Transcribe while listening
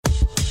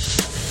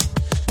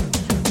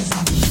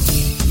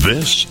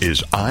This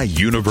is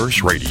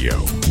iUniverse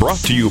Radio, brought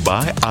to you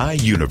by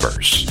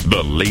iUniverse,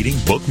 the leading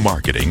book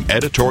marketing,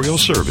 editorial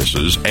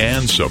services,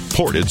 and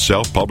supported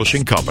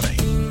self-publishing company.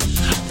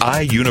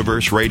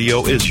 iUniverse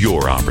Radio is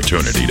your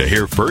opportunity to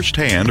hear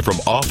firsthand from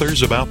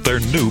authors about their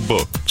new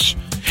books.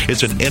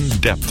 It's an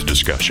in-depth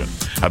discussion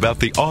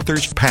about the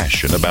author's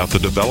passion about the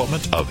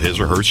development of his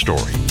or her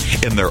story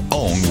in their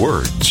own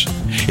words.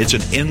 It's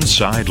an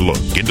inside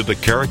look into the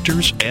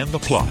characters and the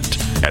plot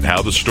and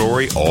how the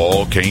story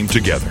all came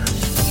together.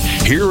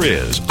 Here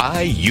is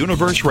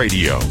iUniverse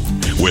Radio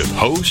with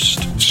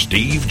host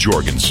Steve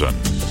Jorgensen.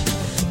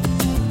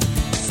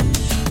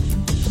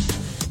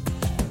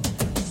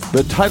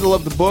 The title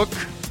of the book,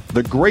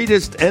 The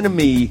Greatest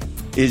Enemy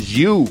Is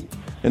You.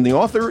 And the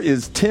author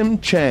is Tim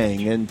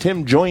Chang. And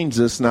Tim joins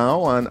us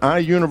now on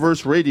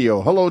iUniverse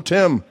Radio. Hello,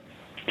 Tim.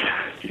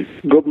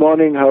 Good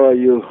morning. How are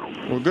you?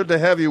 Well, good to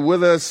have you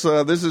with us.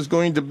 This is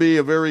going to be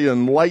a very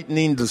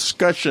enlightening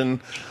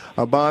discussion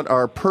about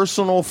our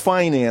personal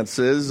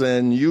finances.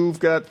 And you've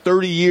got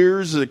 30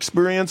 years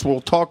experience.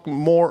 We'll talk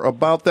more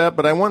about that.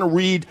 But I want to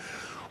read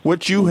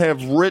what you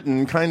have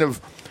written, kind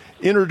of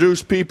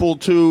introduce people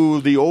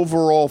to the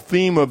overall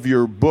theme of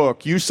your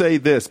book. You say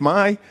this: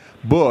 my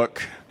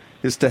book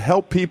is to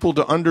help people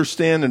to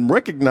understand and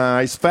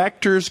recognize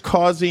factors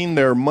causing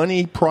their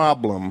money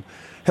problem,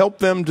 help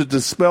them to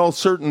dispel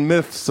certain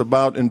myths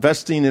about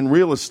investing in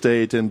real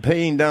estate and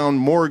paying down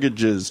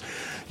mortgages.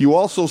 You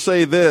also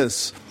say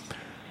this: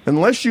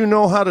 unless you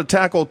know how to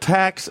tackle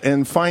tax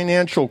and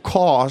financial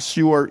costs,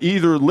 you are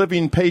either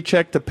living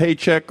paycheck to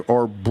paycheck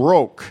or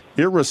broke,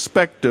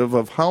 irrespective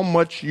of how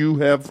much you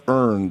have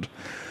earned.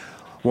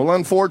 Well,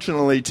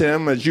 unfortunately,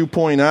 Tim, as you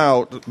point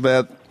out,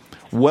 that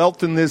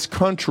wealth in this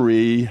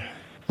country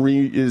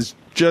is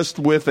just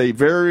with a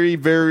very,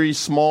 very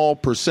small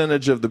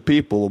percentage of the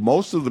people.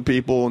 Most of the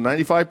people,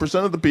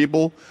 95% of the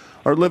people,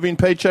 are living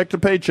paycheck to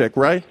paycheck,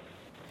 right?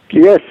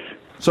 Yes.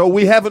 So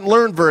we haven't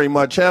learned very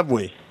much, have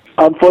we?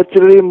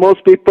 Unfortunately,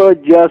 most people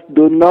just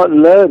do not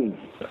learn,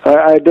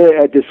 either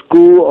at the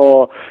school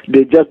or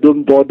they just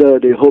don't bother.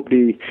 They hope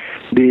the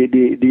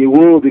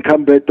world will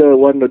become better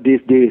one of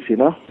these days, you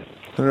know.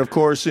 And, of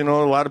course, you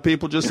know, a lot of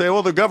people just say,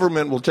 well, the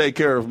government will take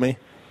care of me.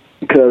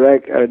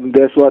 Correct, and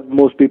that's what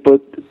most people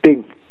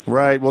think.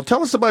 Right. Well,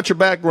 tell us about your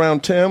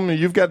background, Tim.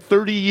 You've got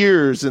 30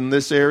 years in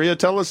this area.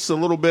 Tell us a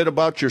little bit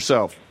about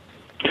yourself.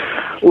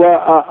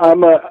 Well,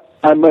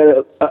 I'm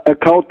a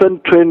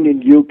accountant trained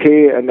in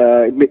UK and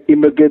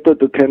immigrated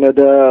to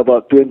Canada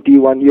about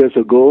 21 years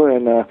ago.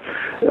 And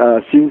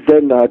since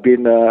then, I've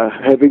been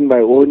having my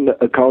own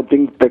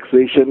accounting,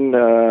 taxation,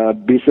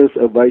 business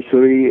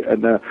advisory,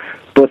 and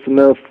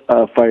personal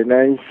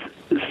finance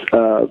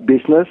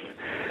business.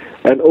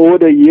 And over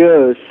the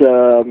years,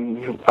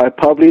 I've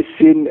probably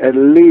seen at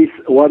least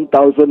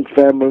 1,000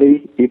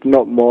 families, if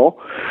not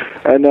more.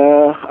 And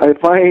I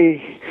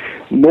find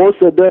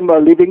most of them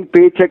are living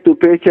paycheck to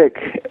paycheck,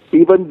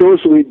 even those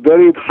with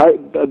very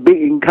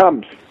big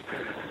incomes.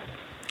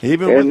 They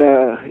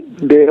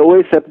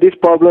always have this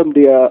problem.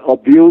 They are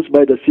abused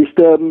by the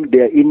system. They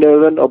are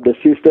ignorant of the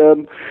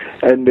system,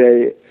 and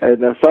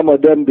some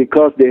of them,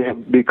 because they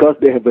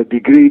have a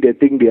degree, they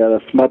think they are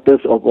the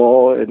smartest of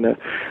all, and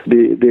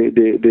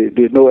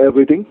they know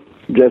everything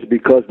just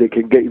because they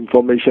can get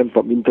information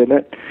from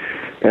internet.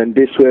 And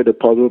this is where the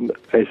problem,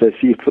 as I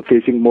see,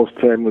 facing most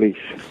families.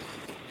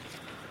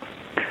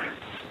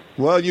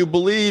 Well, you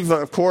believe,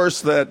 of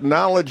course, that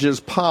knowledge is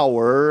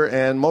power,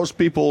 and most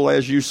people,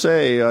 as you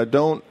say,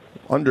 don't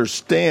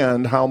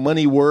understand how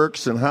money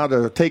works and how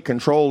to take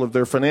control of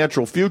their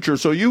financial future.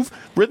 So you've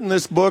written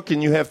this book,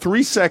 and you have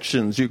 3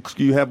 sections.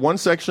 You have one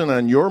section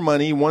on your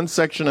money, one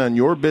section on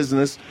your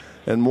business,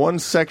 and one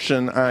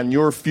section on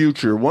your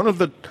future. One of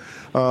the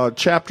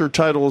chapter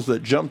titles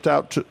that jumped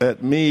out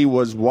at me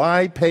was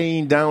Why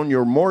Paying Down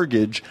Your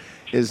Mortgage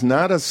is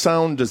Not a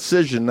Sound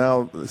Decision.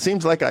 Now, it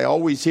seems like I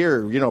always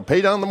hear,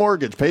 pay down the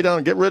mortgage,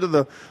 get rid of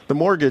the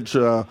mortgage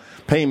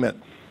payment.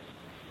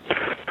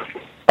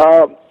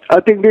 I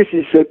think this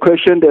is a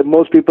question that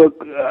most people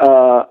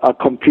are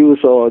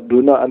confused or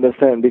do not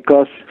understand,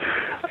 because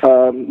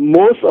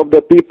most of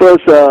the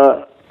people's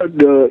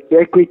the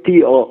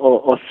equity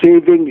or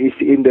saving is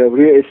in the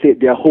real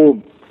estate, their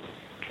home.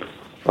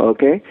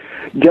 Okay,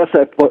 just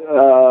in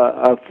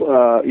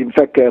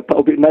fact,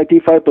 probably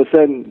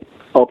 95%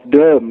 of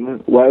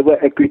them, whatever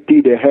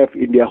equity they have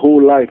in their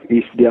whole life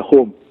is their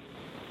home.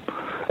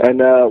 And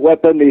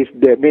what happens is,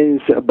 that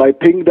means by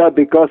paying that,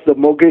 because the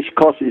mortgage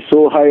cost is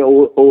so high,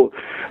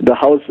 the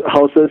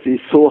houses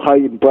is so high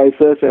in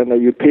prices, and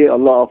you pay a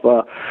lot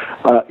of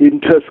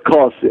interest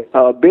costs.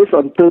 Based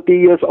on 30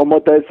 years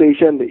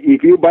amortization,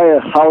 if you buy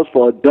a house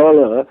for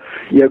 $1,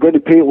 you're going to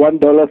pay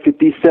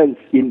 $1.50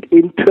 in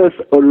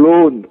interest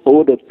alone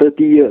over the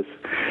 30 years.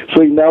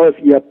 So in other words,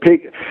 you're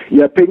paying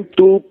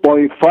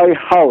 2.5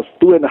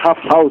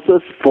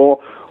 houses for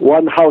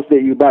one house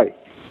that you buy.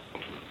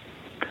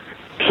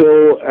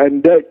 So,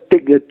 and that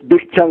take a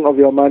big chunk of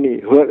your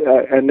money,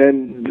 and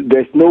then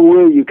there's no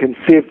way you can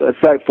save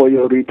aside for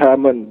your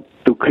retirement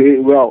to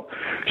create wealth.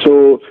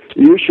 So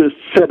you should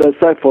set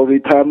aside for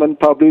retirement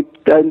probably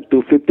 10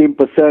 to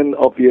 15%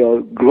 of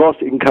your gross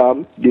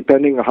income,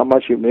 depending on how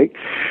much you make,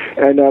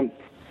 and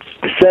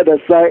set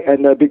aside.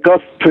 And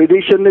because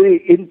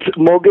traditionally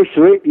mortgage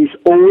rate is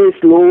always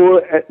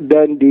lower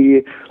than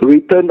the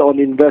return on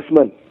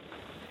investment.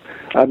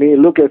 I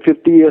mean, look at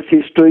 50 years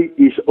history,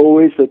 is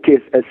always the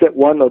case, except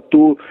one or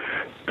two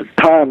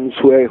times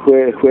where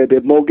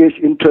the mortgage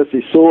interest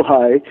is so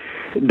high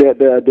that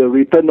the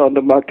return on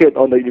the market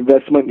on the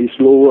investment is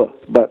lower.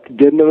 But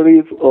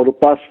generally, over the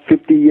past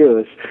 50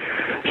 years,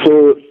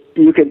 so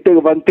you can take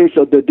advantage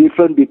of the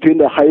difference between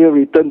the higher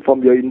return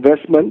from your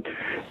investment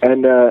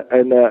and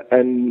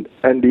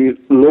the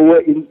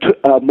lower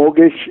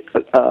mortgage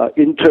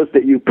interest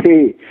that you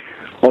pay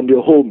on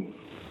your home.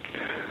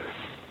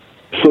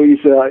 So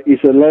it's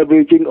a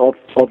leveraging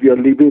of your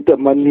limited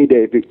money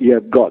that you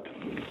have got.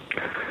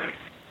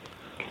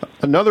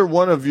 Another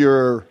one of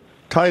your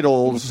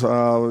titles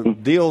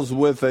deals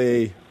with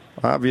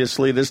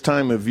obviously this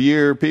time of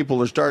year,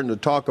 people are starting to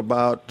talk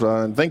about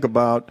and think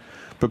about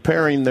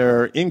preparing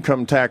their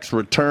income tax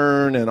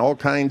return, and all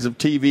kinds of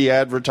TV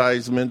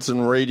advertisements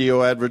and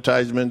radio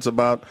advertisements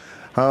about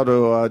how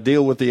to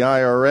deal with the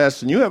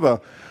IRS. And you have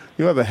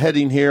a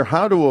heading here,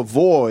 how to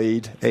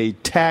avoid a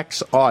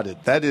tax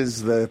audit. That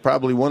is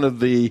probably one of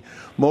the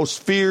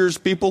most fears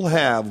people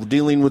have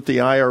dealing with the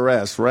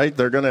IRS, right?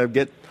 They're going to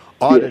get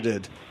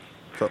audited.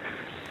 Yes.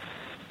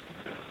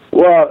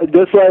 Well,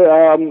 that's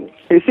why,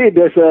 you see,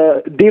 there's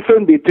a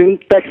difference between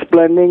tax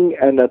planning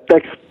and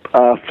tax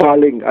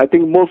filing. I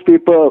think most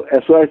people,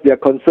 as far as they're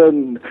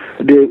concerned,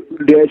 they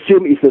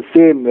assume it's the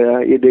same.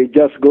 They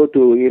just go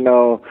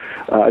to,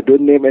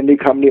 don't name any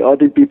company, all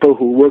the people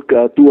who work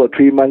 2 or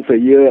 3 months a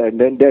year,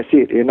 and then that's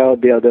it.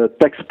 They are the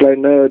tax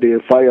planner, they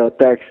file your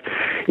tax.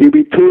 You'll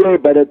be too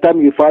late by the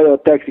time you file your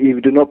tax if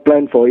you do not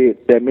plan for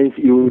it. That means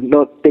you will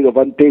not take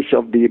advantage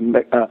of the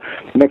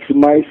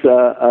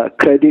maximized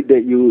credit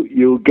that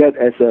you get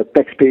as a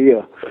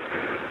taxpayer.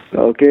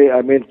 Okay,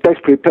 I mean,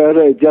 tax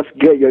preparer just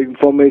get your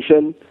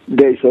information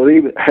that is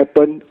already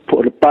happened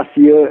for the past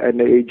year, and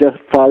you just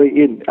file it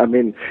in. I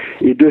mean,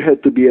 you do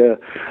have to be a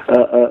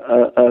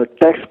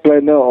tax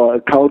planner or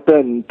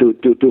accountant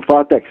to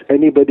file tax.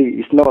 Anybody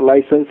is not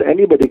licensed.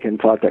 Anybody can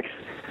file tax.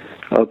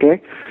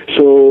 Okay,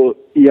 so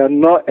you are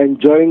not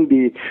enjoying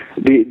the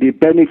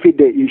benefit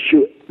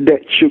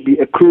that should be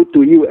accrued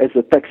to you as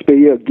a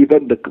taxpayer,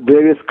 given the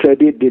various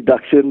credit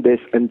deduction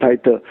that's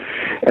entitled.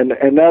 And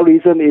another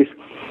reason is,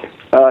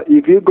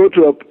 if you go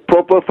to a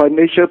proper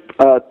financial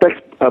tax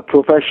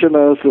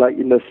professionals, like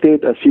in the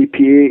state, a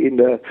CPA,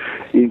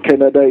 in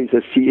Canada is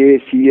a CA,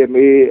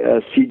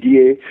 CMA,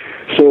 CGA.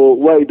 So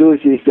what it does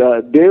is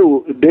they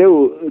will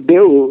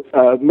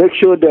make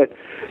sure that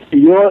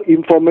your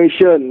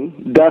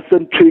information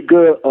doesn't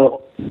trigger an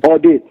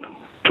audit.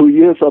 2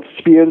 years of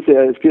experience,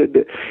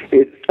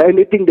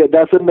 anything that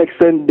doesn't make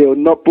sense, they will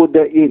not put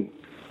that in.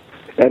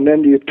 And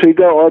then you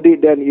trigger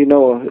audit, then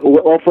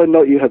often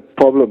you have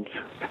problems,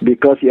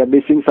 because you are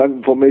missing some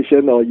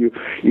information, or you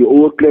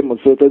overclaim on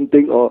certain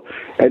thing,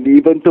 and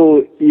even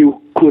though you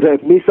could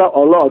have missed out a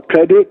lot of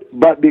credit,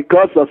 but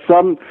because of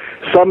some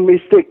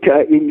mistake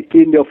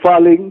in your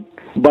filing,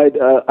 by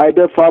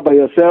either filed by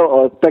yourself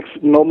or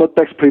normal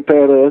tax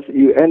preparers,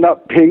 you end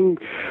up paying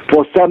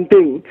for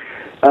something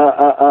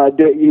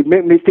that you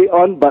made mistake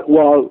on, but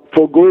while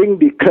foregoing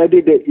the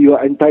credit that you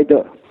are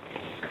entitled.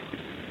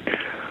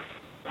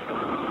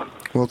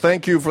 Well,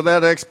 thank you for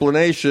that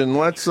explanation.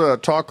 Let's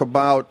talk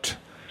about,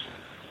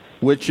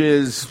 which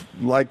is,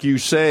 like you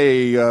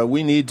say,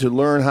 we need to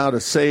learn how to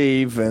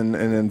save and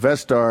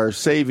invest our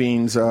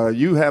savings.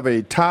 You have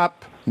a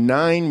top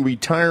 9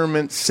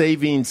 retirement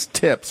savings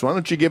tips. Why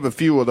don't you give a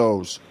few of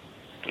those?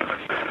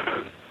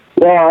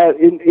 Well,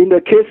 in the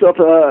case of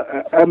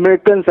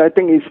Americans, I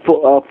think it's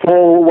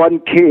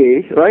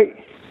 401k, right?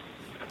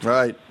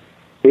 Right.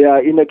 Yeah,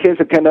 in the case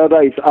of Canada,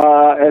 it's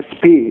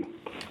RRSP.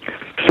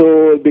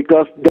 So,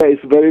 because that is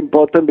very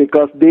important,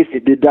 because this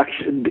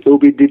will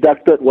be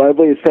deducted,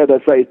 whatever you set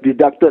aside is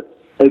deducted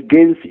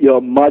against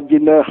your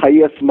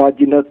highest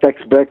marginal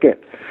tax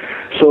bracket.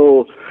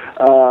 So,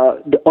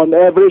 on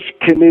average,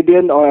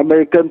 Canadian or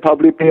American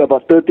probably pay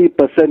about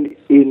 30%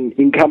 in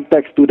income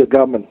tax to the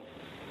government.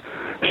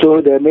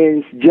 So that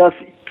means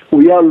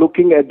we are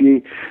looking at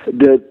the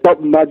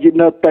top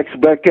marginal tax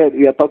bracket.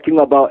 We are talking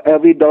about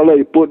every dollar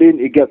you put in,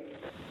 you get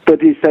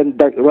 30 cents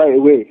back right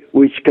away,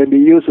 which can be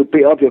used to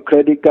pay off your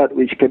credit card,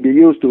 which can be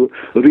used to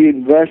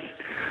reinvest,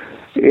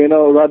 so in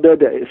other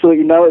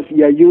words,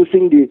 you are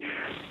using the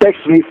tax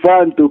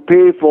refund to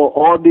pay for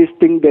all these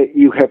things that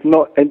you have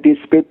not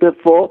anticipated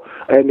for,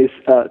 and it's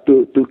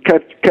to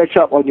catch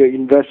up on your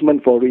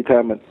investment for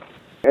retirement.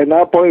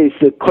 Another point is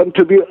to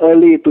contribute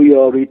early to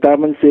your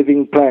retirement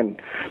saving plan,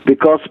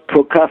 because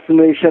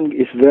procrastination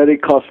is very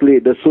costly.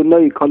 The sooner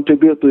you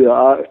contribute to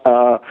your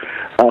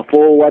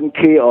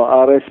 401k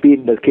or RSP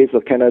in the case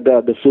of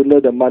Canada, the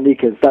sooner the money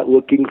can start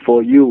working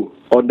for you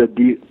on the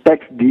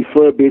tax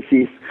defer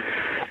basis,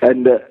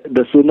 and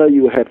the sooner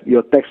you have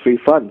your tax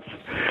refunds.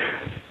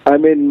 I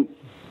mean,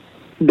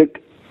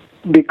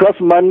 because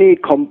money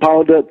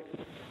compounded,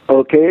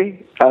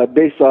 okay,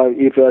 based on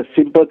if a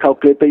simple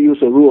calculator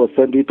use a rule of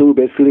 72,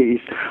 basically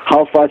is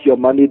how fast your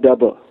money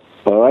double.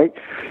 All right.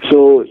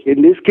 So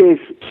in this case,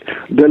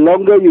 the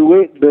longer you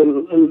wait,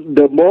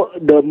 the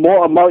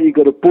more amount you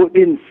got to put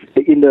in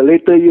the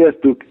later years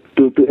to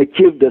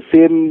achieve the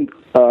same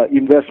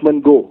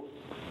investment goal.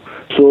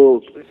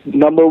 So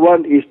number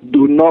one is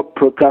do not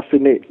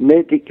procrastinate.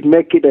 Make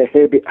it a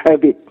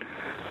habit.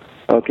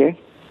 Okay.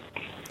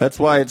 That's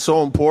why it's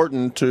so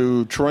important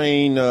to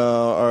train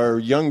our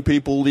young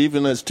people,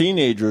 even as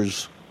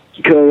teenagers.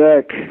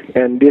 Correct,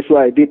 and this is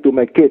what I did to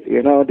my kids.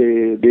 You know,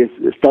 they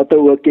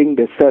started working,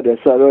 they set their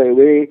salary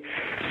away,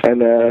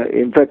 and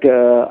in fact,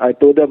 I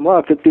told them,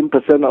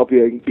 15% of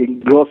your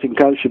gross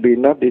income should be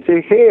enough. They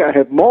say, hey, I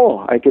have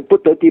more. I can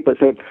put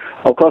 30%.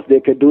 Of course, they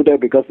can do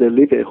that because they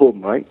live at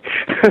home, right?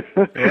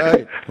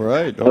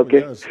 Right. Oh,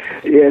 okay.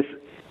 Yes.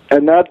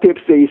 Another tip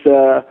is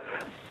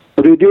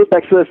reduce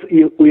taxes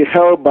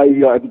withheld by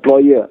your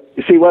employer.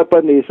 You see, what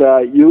happens is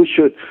you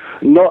should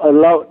not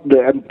allow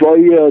the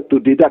employer to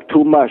deduct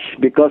too much,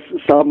 because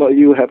some of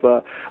you have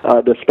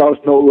the spouse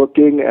not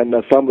working, and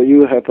some of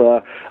you have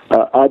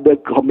other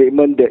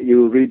commitment that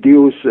you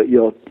reduce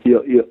your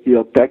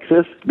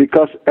taxes,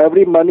 because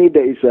every money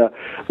that is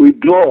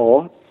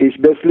withdraw is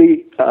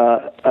basically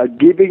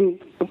giving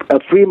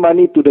free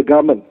money to the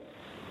government.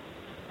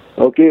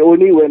 Okay,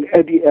 only when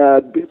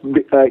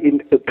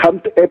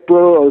come to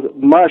April or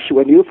March,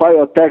 when you file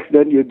your tax,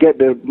 then you get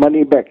the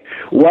money back.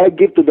 Why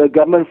give to the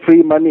government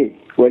free money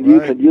when you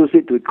can use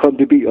it to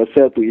contribute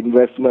yourself to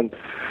investment,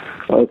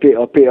 okay,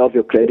 or pay off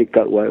your credit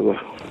card, whatever.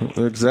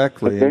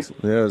 Exactly. Okay?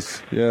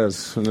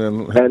 Yes. And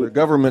then the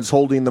government's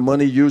holding the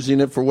money,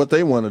 using it for what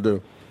they want to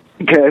do.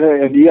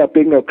 And you are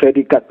paying a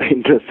credit card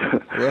interest.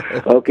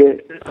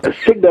 Okay.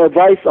 Seek the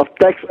advice of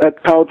tax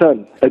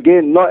accountant.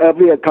 Again, not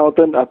every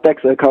accountant are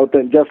tax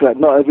accountant, just like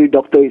not every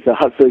doctor is a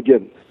heart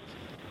surgeon.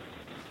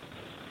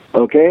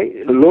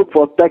 Okay. Look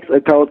for tax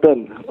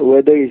accountant,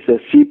 whether it's a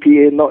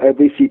CPA. Not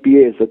every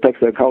CPA is a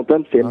tax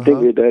accountant. Same thing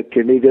with the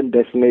Canadian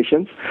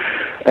destinations.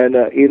 And,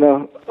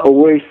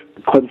 always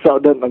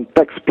consult them on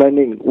tax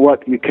planning,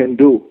 what you can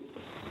do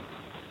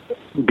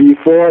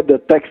before the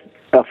tax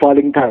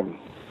filing time,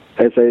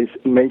 as I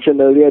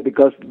mentioned earlier,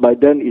 because by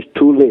then it's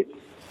too late.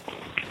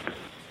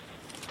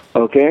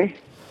 Okay?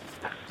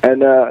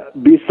 And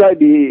beside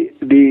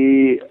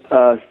the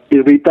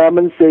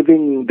retirement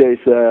saving that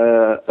is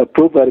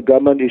approved by the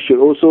government, it should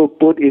also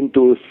put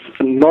into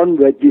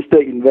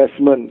non-registered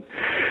investment.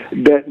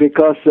 That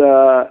because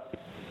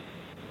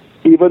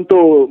even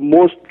though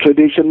most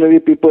traditionally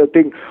people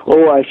think,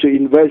 I should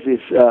invest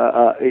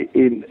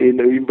in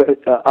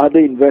other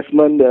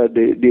investment,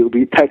 they will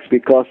be taxed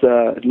because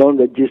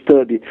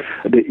non-registered,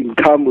 the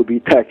income will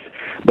be taxed.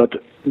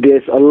 But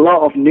there's a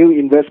lot of new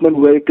investment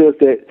vehicles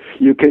that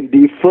you can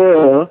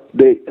defer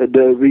the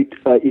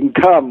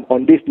income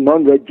on this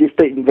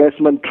non-registered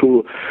investment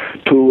to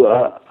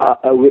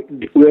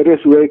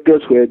various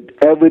vehicles where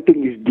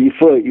everything is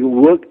deferred. You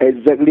work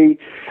exactly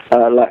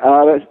like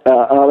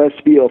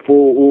RSP or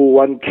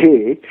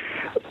 401k,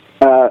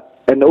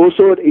 and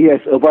also it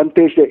has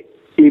advantage that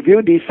if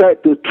you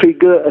decide to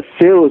trigger a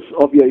sales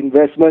of your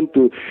investment,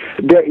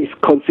 that is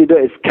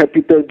considered as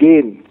capital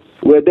gain.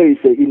 Whether it's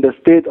in the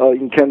States or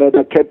in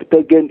Canada,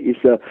 capital gain is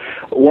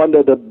one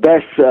of the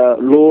best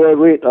lower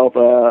rate of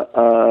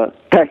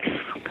tax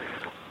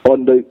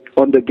on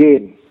the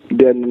gain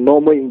than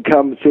normal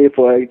income. Say,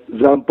 for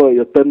example,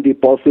 your term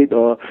deposit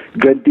or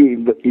guarantee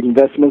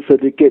investment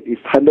certificate is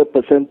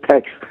 100%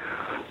 tax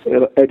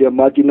at your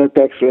marginal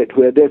tax rate,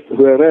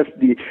 whereas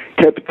the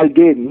capital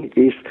gain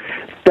is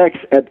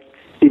taxed at,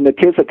 in the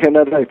case of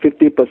Canada,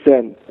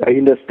 50%.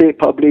 In the state,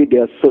 probably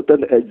there are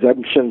certain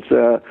exemptions.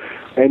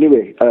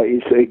 Anyway,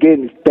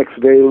 it's taxed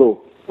very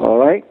low. All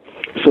right,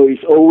 so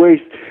it's always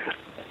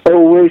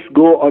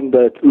go on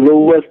the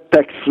lowest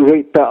tax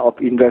rate type of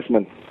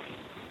investment.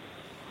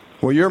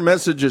 Well, your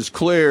message is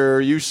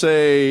clear. You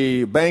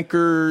say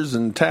bankers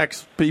and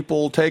tax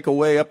people take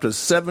away up to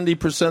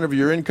 70% of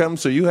your income,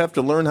 so you have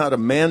to learn how to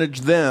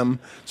manage them.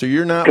 So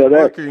you're not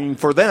working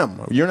for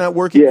them. You're not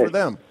working for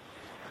them.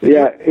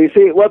 Yeah, you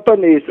see, what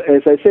happens is,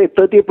 as I say,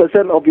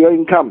 30% of your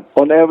income,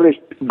 on average,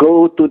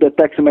 go to the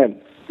taxman.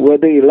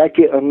 Whether you like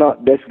it or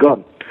not, that's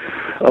gone.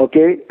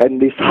 Okay?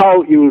 And it's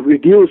how you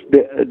reduce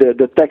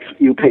the tax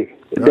you pay.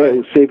 Right. That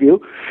will save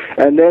you.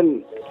 And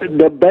then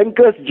the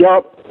banker's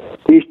job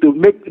is to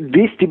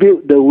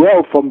distribute the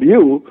wealth from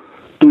you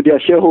to their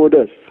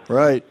shareholders.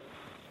 Right.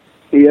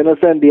 You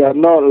understand? They are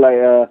not like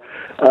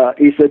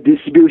it's a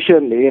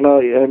distribution.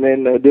 And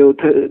then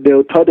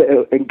they'll try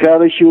to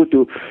encourage you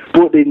to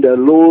put in the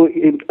low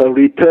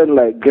return,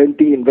 like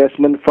guarantee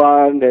investment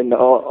fund and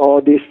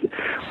all this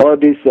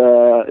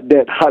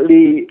that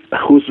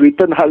whose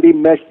return hardly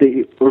match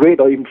the rate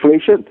of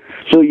inflation.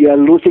 So you are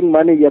losing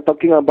money. You're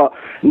talking about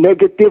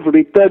negative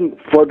return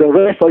for the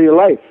rest of your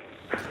life.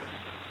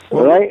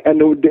 right?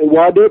 And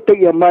while they take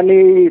your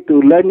money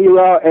to lend you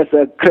out as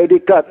a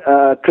credit card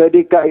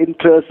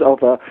interest of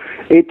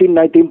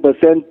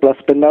 18-19% plus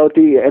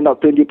penalty and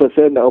not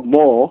 20% or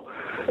more,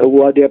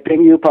 while they're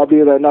paying you probably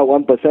right now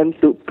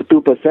 1% to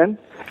 2%,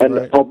 and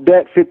right. of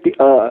that 50,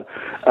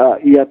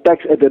 you're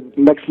taxed at the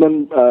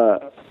maximum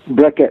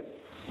bracket,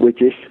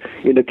 which is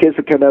in the case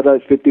of Canada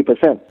is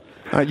 50%.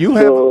 You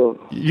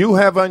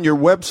have on your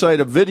website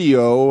a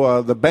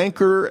video, The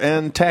Banker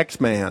and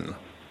Taxman.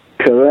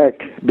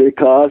 Correct,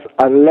 because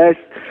unless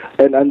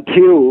and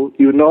until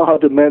you know how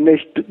to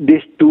manage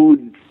these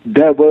two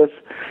devils,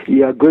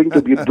 you are going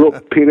to be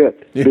broke, period.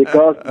 Yeah.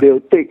 Because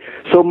they'll take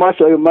so much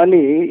of your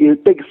money, you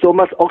take so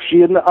much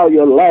oxygen out of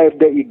your life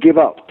that you give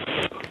up.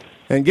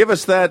 And give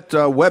us that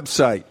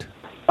website.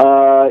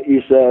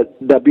 It's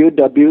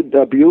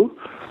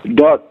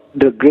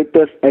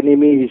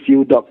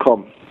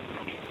www.thegreatestenemy.com.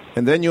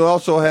 And then you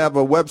also have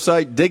a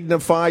website,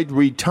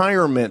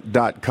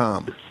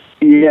 dignifiedretirement.com.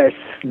 Yes,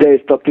 that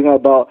is talking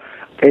about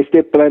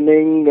estate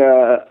planning,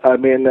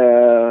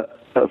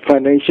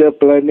 financial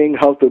planning,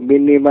 how to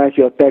minimize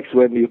your tax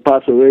when you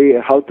pass away,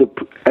 and how to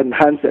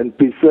enhance and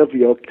preserve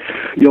your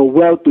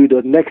wealth to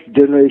the next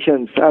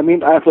generations. I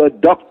mean, I have a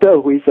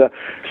doctor who is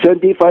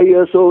 75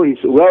 years old,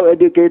 he's well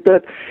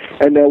educated,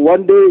 and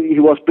one day he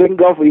was playing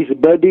golf with his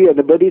buddy, and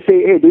the buddy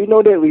said, hey, do you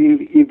know that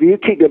if you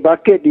kick the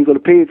bucket, you're going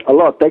to pay a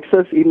lot of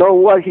taxes? You know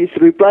what his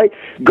reply?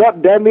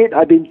 God damn it,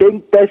 I've been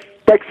paying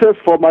taxes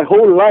for my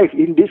whole life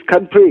in this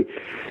country,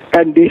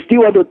 and they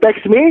still want to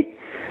tax me?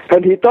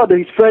 And he thought that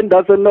his friend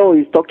doesn't know,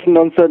 he's talking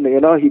nonsense, you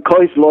know. He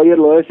called his lawyer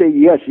said,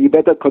 yes, you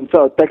better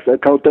consult a tax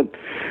accountant.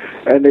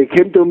 And they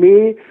came to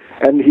me,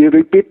 and he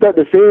repeated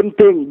the same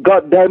thing,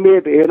 God damn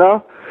it, you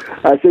know.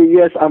 I said,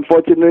 yes,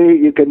 unfortunately,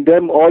 you can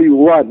damn all you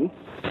want,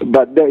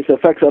 but that is a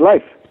fact of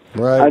life.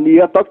 Right. And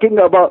you are talking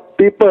about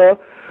people.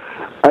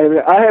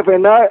 I have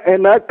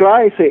another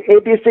client, say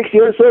 86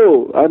 years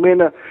old. I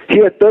mean, he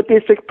had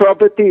 36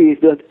 properties.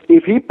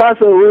 If he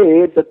passed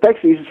away, the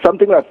tax is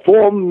something like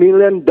 $4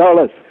 million.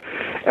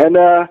 And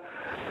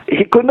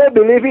he could not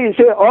believe it.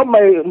 He said, all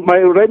my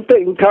rental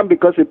income,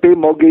 because he pay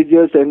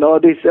mortgages and all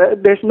this,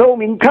 there's no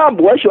income.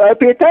 Why should I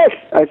pay tax?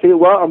 I say,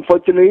 well,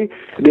 unfortunately,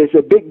 there's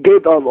a big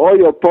gate of all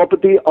your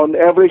property on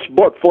average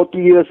bought 40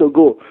 years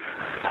ago.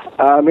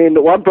 I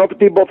mean, one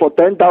property bought for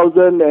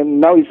 $10,000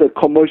 and now it's a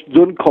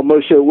zone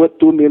commercial worth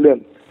 $2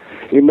 million.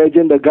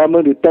 Imagine the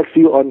government will tax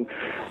you on,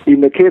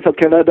 in the case of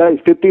Canada,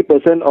 it's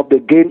 50% of the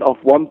gain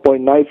of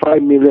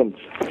 $1.95 million.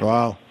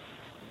 Wow.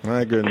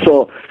 My goodness.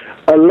 So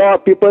a lot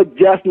of people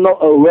just not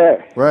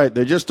aware. Right,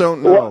 they just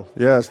don't know. Well,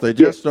 yes, they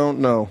just don't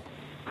know.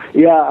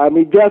 Yeah, I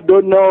mean, just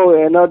don't know,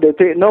 and they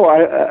say, no,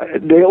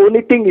 the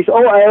only thing is,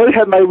 I already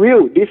have my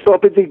will. This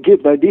property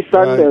gift by this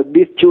son, right.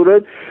 These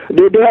children,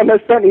 they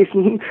understand it's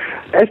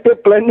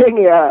estate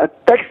planning,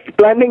 tax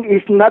planning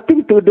is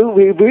nothing to do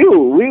with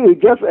will. Will is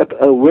just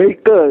a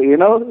vehicle, you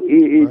know.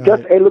 It right.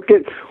 Just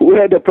allocate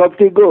where the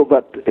property go,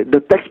 but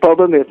the tax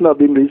problem has not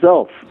been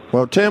resolved.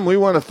 Well, Tim, we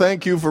want to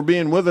thank you for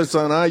being with us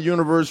on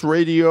iUniverse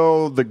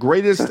Radio. The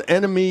greatest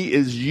enemy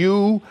is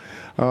you.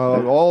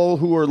 All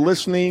who are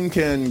listening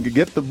can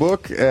get the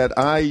book at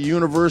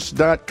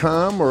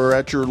iUniverse.com or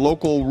at your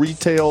local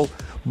retail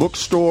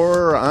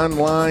bookstore or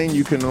online.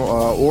 You can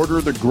order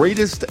The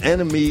Greatest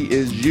Enemy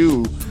is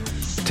You.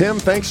 Tim,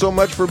 thanks so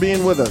much for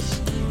being with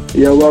us.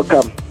 You're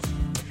welcome.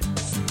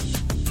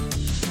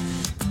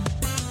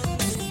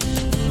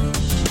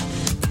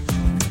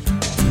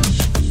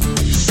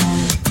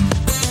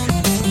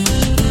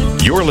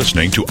 You're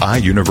listening to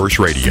iUniverse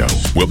Radio.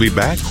 We'll be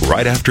back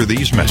right after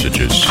these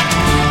messages.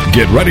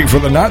 Get ready for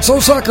the Not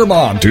So Soccer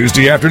Mom,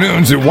 Tuesday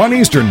afternoons at 1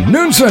 Eastern,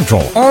 noon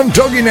Central on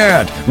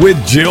TogiNet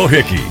with Jill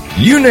Hickey.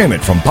 You name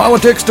it, from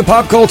politics to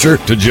pop culture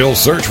to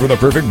Jill's search for the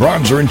perfect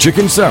bronzer and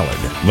chicken salad.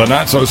 The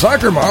Not So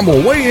Soccer Mom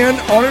will weigh in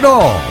on it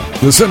all.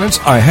 The sentence,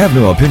 I have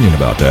no opinion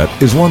about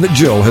that, is one that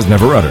Jill has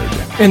never uttered.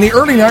 In the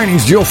early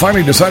 90s, Jill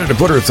finally decided to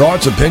put her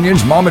thoughts,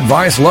 opinions, mom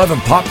advice, love of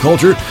pop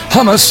culture,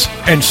 hummus,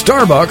 and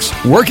Starbucks,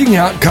 working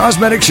out,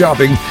 cosmetic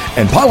shopping,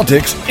 and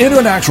politics into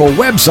an actual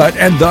website,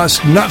 and thus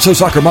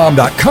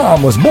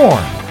NotSoSoccerMom.com was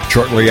born.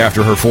 Shortly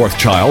after her fourth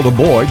child, a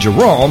boy,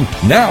 Jerome,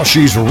 now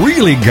she's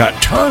really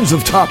got tons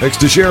of topics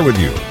to share with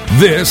you.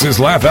 This is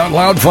Laugh Out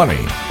Loud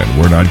Funny, and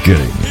we're not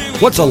kidding.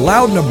 What's a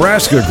loud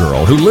Nebraska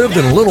girl who lived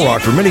in Little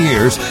Rock for many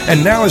years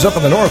and now is up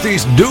in the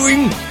Northeast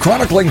doing?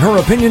 Chronicling her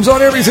opinions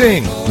on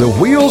everything. The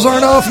wheels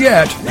aren't off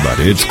yet, but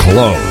it's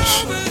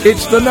close.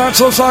 It's the Not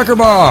So Soccer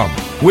Mom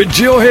with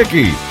Jill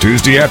Hickey,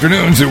 Tuesday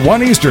afternoons at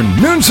 1 Eastern,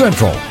 noon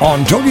Central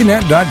on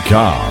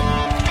TogiNet.com.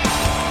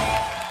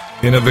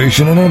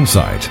 Innovation and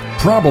insight,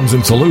 problems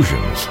and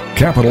solutions,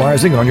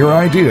 capitalizing on your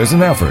ideas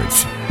and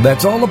efforts.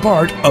 That's all a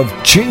part of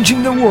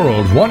Changing the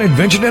World One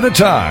Invention at a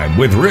Time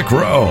with Rick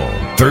Rowe.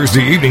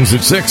 Thursday evenings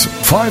at 6,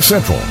 5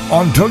 Central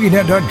on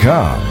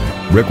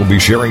TogiNet.com. Rick will be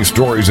sharing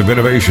stories of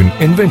innovation,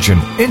 invention,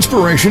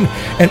 inspiration,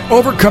 and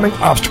overcoming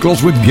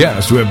obstacles with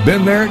guests who have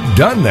been there,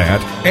 done that,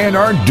 and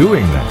are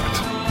doing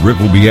that. Rick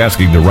will be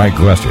asking the right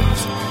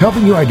questions,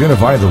 helping you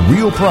identify the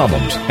real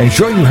problems, and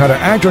showing you how to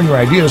act on your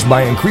ideas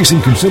by increasing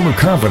consumer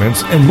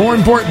confidence and, more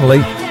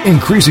importantly,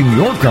 increasing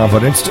your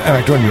confidence to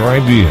act on your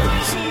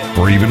ideas.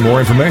 For even more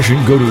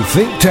information, go to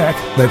ThinkTech,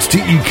 that's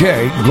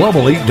TEK,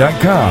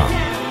 globally.com.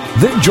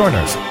 Then join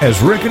us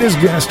as Rick and his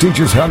guests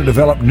teach us how to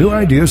develop new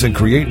ideas and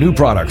create new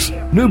products,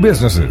 new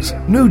businesses,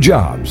 new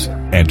jobs.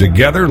 And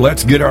together,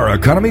 let's get our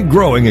economy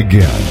growing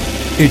again.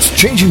 It's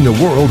changing the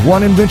world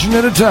one invention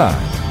at a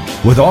time.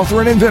 With author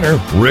and inventor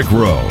Rick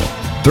Rowe.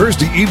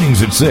 Thursday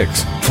evenings at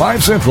 6,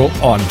 5 Central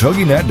on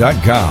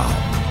TogiNet.com.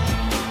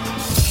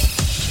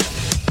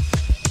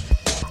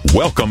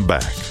 Welcome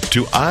back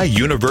to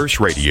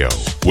iUniverse Radio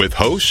with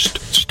host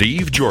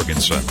Steve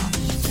Jorgensen.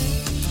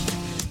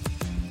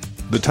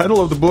 The title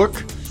of the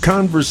book,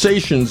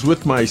 Conversations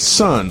with My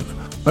Son,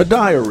 a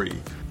Diary.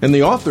 And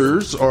the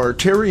authors are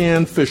Terry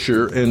Ann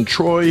Fisher and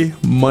Troy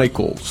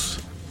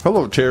Michaels.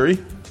 Hello, Terry.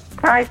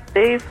 Hi,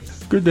 Steve.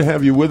 Good to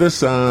have you with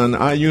us on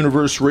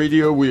iUniverse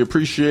Radio. We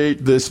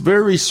appreciate this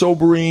very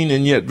sobering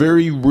and yet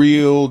very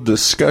real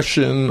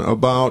discussion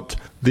about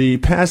the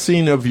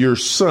passing of your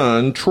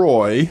son,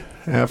 Troy,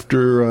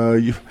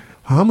 after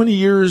how many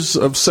years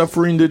of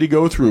suffering did he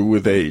go through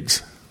with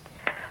AIDS?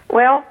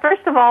 Well,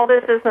 first of all,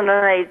 this isn't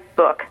an AIDS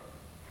book.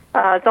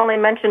 It's only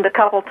mentioned a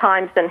couple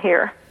times in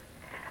here.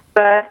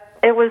 But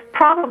it was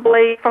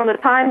probably from the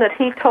time that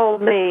he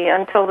told me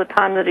until the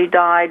time that he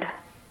died,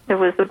 it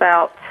was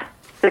about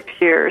 6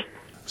 years.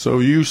 So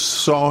you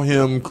saw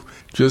him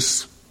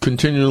just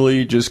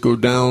continually just go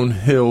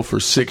downhill for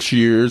 6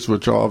 years,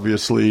 which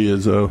obviously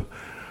is a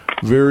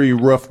very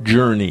rough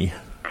journey.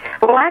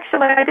 Well,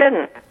 actually, I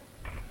didn't.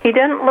 He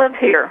didn't live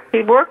here.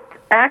 He worked,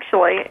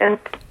 actually,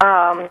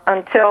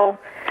 until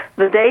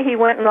the day he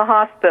went in the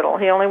hospital.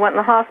 He only went in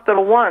the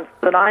hospital once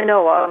that I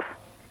know of,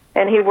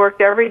 and he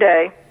worked every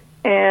day.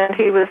 And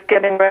he was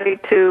getting ready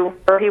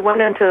he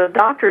went into the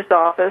doctor's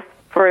office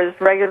for his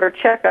regular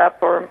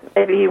checkup, or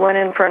maybe he went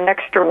in for an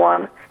extra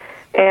one.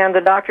 And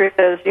the doctor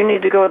says, you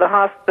need to go to the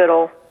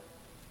hospital.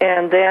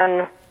 And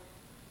then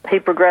he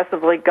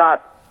progressively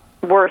got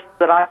worse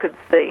that I could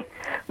see.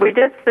 We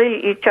did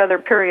see each other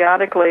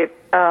periodically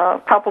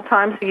a couple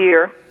times a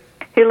year.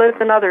 He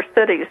lived in other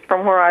cities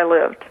from where I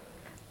lived.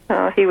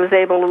 He was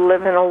able to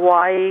live in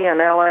Hawaii and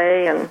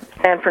L.A. and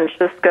San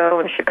Francisco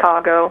and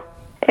Chicago.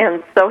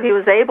 And so he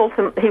was able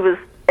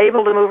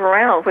to move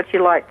around, which he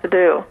liked to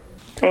do.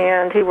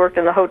 And he worked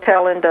in the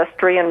hotel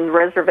industry and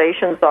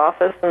reservations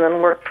office, and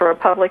then worked for a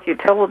public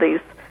utilities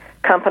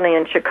company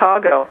in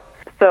Chicago.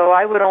 So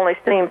I would only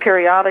see him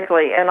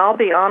periodically. And I'll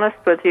be honest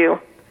with you,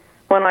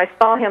 when I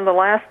saw him the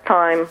last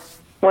time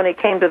when he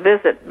came to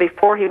visit,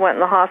 before he went in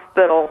the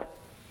hospital,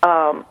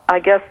 I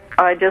guess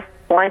I just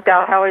blanked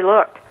out how he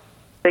looked,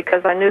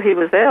 because I knew he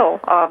was ill,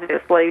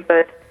 obviously,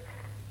 but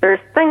there's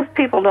things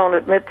people don't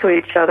admit to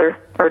each other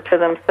or to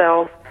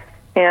themselves,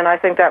 and I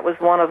think that was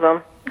one of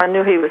them. I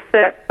knew he was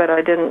sick, but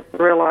I didn't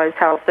realize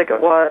how sick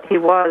he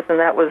was, and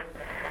that was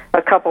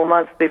a couple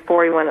months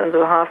before he went into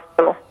the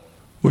hospital.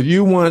 Well,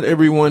 you want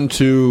everyone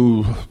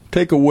to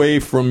take away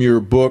from your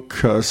book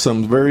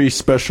some very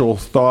special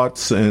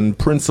thoughts and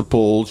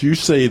principles. You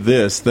say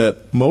this,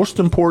 that most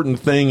important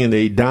thing in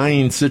a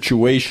dying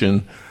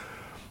situation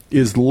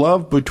is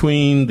love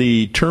between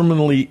the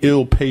terminally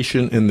ill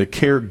patient and the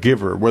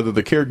caregiver, whether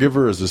the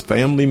caregiver is his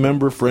family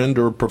member, friend,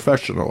 or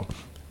professional.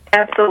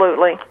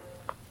 Absolutely.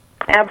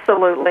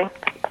 Absolutely.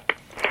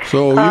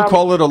 So you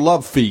call it a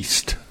love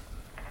feast.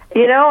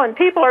 You know, and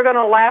people are going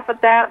to laugh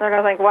at that, and they're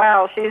going to think,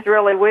 wow, she's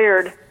really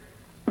weird.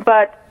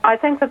 But I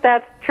think that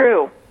that's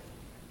true.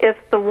 It's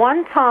the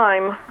one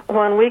time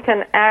when we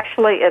can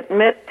actually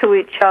admit to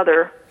each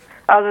other,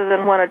 other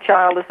than when a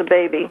child is a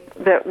baby,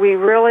 that we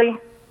really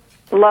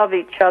love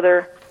each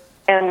other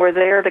and we're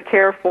there to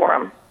care for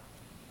them.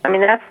 I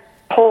mean, that's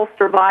the whole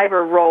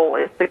survivor role,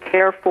 is to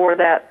care for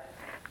that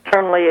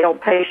terminally ill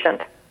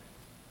patient.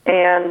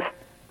 And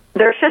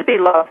there should be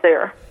love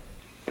there,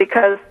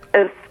 because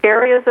as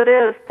scary as it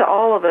is to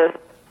all of us,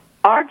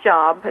 our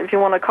job, if you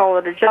want to call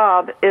it a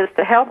job, is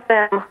to help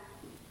them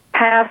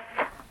pass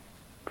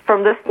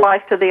from this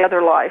life to the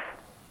other life.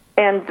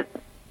 And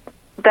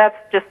that's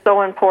just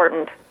so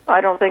important.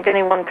 I don't think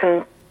anyone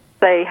can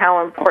say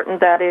how important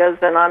that is,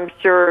 and I'm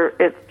sure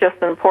it's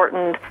just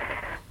important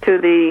to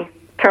the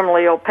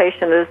terminally ill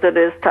patient as it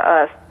is to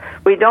us.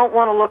 We don't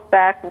want to look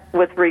back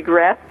with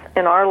regrets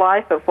in our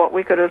life of what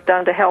we could have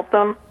done to help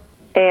them.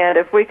 And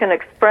if we can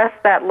express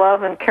that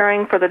love and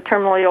caring for the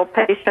terminally ill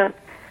patient,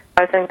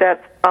 I think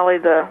that's probably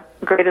the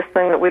greatest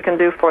thing that we can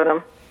do for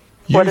them,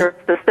 whether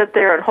it's to sit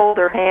there and hold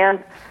their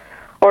hand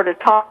or to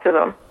talk to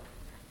them.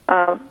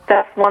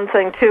 That's one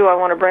thing, too, I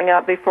want to bring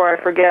up before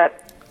I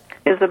forget,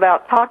 is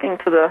about talking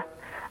to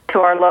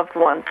our loved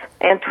ones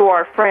and to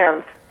our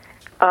friends.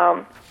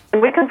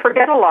 And we can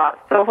forget a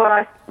lot. So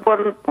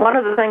one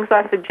of the things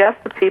I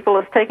suggest to people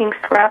is taking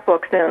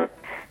scrapbooks in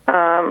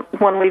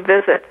when we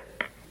visit.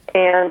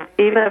 And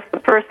even if the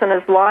person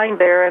is lying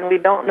there and we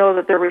don't know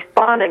that they're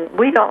responding,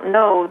 we don't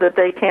know that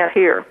they can't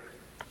hear.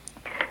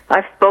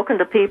 I've spoken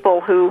to people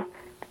who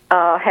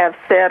have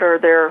said, or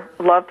their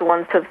loved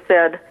ones have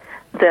said,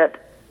 that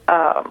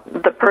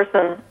the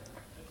person,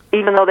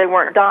 even though they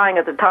weren't dying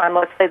at the time,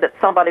 let's say that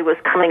somebody was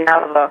coming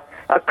out of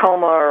a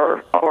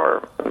coma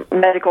or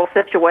medical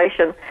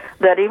situation,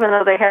 that even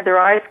though they had their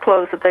eyes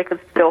closed, that they could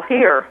still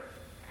hear.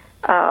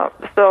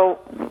 So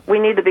we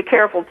need to be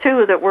careful,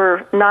 too, that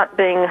we're not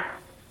being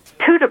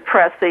too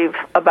depressive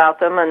about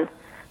them,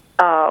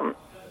 and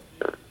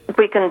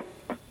we can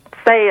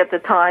say at the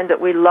time that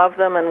we love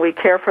them and we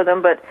care for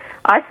them, but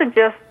I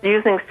suggest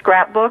using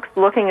scrapbooks,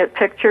 looking at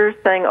pictures,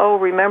 saying, oh,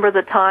 remember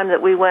the time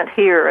that we went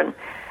here,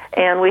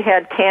 and we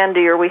had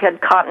candy, or we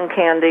had cotton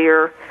candy,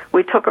 or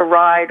we took a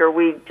ride, or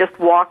we just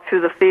walked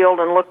through the field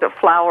and looked at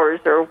flowers,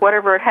 or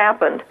whatever had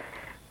happened.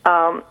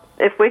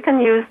 If we can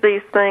use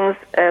these things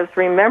as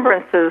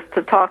remembrances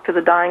to talk to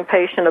the dying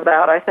patient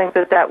about, I think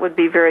that would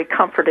be very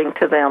comforting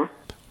to them.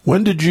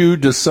 When did you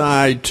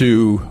decide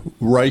to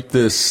write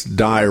this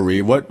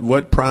diary?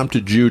 What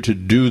prompted you to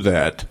do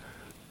that?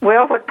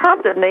 Well, what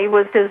prompted me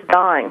was his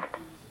dying.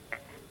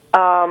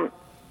 I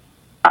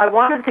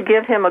wanted to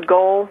give him a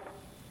goal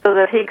so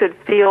that he could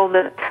feel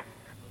that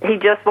he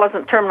just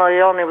wasn't terminally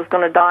ill and he was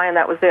going to die, and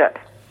that was it.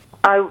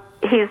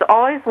 He's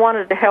always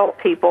wanted to help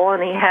people,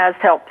 and he has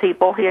helped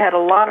people. He had a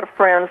lot of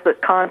friends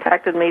that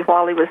contacted me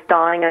while he was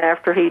dying and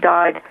after he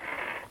died.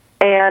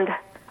 And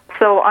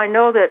so I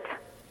know that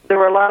there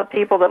were a lot of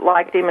people that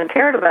liked him and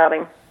cared about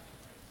him.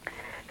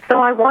 So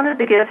I wanted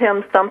to give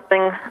him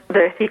something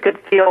that he could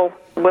feel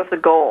was a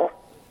goal.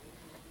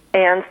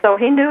 And so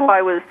he knew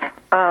I was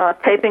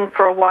taping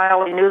for a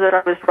while. He knew that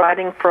I was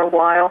writing for a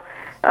while,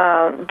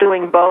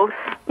 doing both,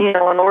 in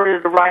order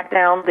to write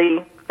down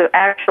the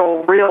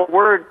actual real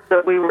words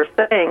that we were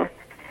saying.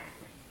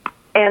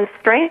 And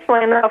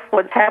strangely enough,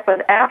 what's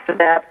happened after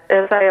that,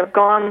 as I have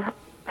gone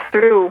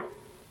through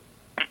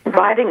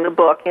writing the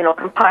book,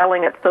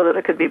 compiling it so that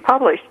it could be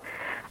published,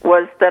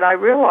 was that I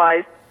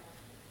realized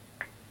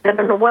that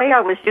in a way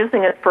I was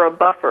using it for a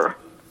buffer,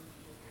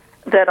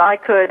 that I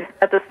could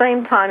at the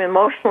same time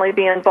emotionally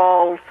be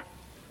involved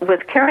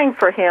with caring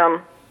for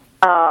him.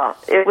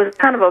 It was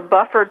kind of a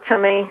buffer to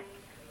me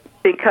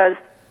because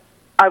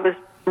I was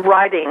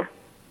writing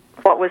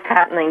what was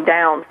happening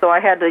down, so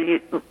I had to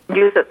use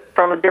it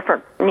from a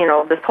different,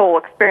 this whole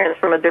experience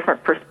from a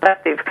different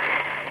perspective.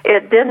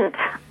 It didn't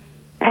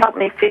help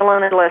me feel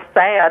any less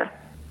sad,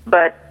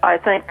 but I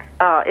think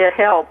it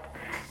helped,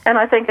 and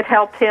I think it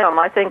helped him.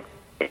 I think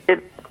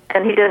it,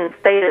 and he didn't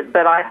state it,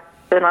 but I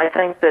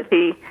think that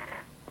he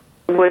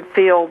would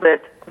feel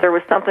that there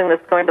was something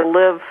that's going to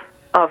live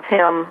of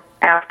him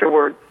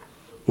afterwards.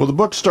 Well, the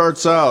book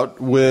starts out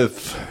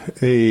with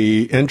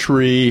a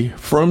entry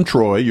from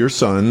Troy, your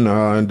son,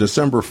 on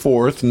December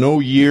 4th. No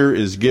year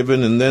is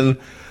given, and then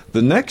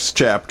the next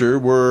chapter,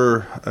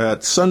 we're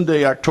at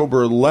Sunday,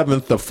 October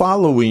 11th, the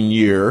following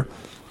year.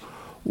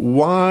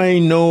 Why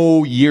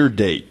no year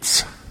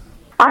dates?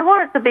 I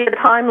want it to be a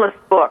timeless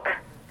book.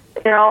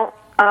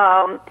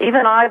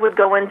 Even I would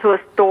go into a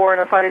store,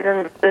 and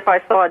if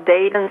I saw a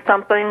date in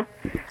something,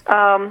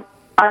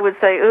 I would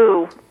say,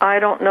 "Ooh, I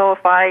don't know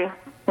if I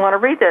want to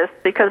read this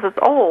because it's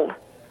old."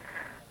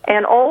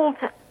 And old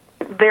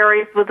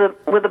varies with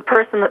the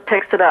person that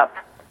picks it up.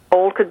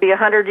 Old could be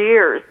 100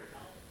 years.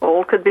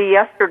 Old could be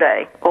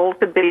yesterday. Old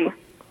could be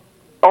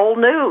old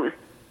news.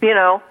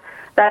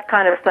 That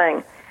kind of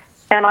thing.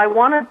 And I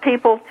wanted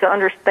people to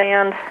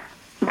understand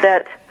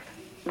that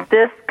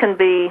this can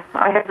be,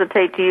 I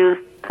hesitate to use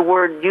the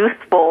word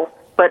useful,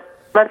 but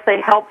let's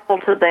say helpful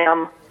to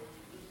them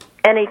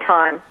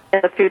anytime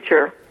in the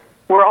future.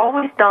 We're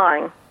always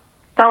dying.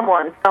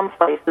 Someone,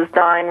 someplace is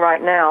dying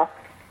right now.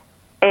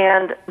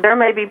 And there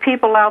may be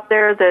people out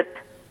there that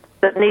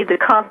need the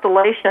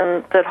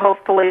consolation that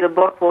hopefully the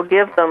book will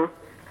give them,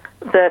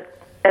 that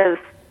is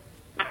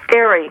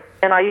scary,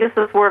 and I use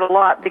this word a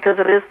lot because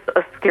it is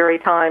a scary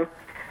time,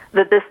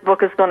 that this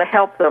book is going to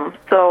help them.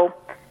 So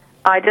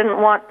I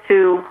didn't want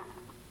to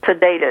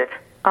date it.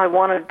 I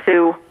wanted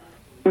to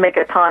make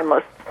it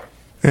timeless.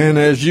 And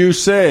as you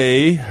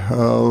say,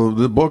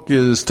 the book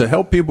is to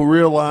help people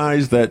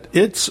realize that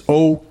it's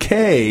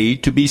okay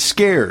to be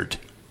scared.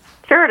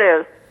 Sure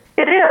it is.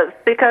 It is,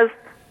 because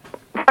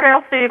what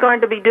else are you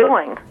going to be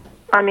doing?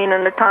 I mean,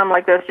 in a time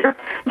like this,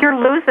 you're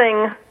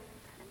losing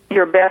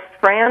your best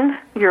friend,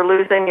 you're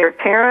losing your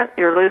parent,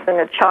 you're losing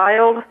a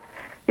child,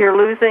 you're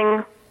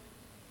losing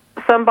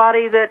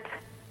somebody that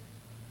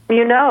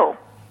you know.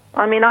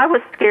 I mean, I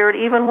was scared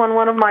even when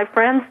one of my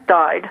friends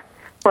died,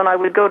 when I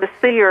would go to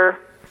see her,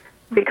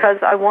 because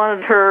I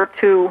wanted her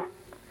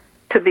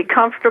to be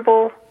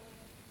comfortable,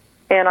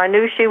 and I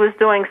knew she was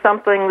doing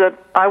something that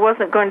I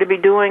wasn't going to be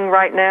doing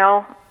right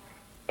now,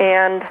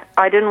 and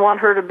I didn't want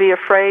her to be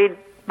afraid,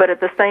 but at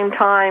the same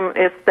time,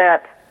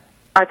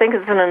 I think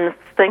it's an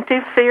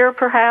instinctive fear,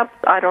 perhaps,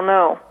 I don't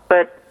know,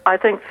 but I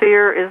think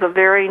fear is a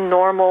very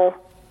normal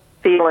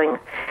feeling.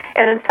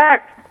 And in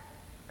fact,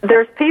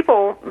 there's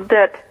people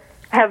that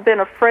have been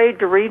afraid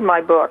to read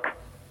my book,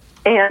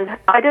 and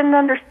I didn't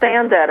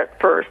understand that at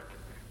first,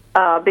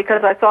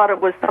 because I thought it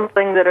was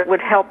something that it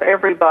would help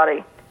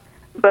everybody.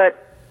 But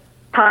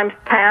times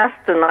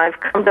past, and I've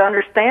come to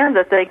understand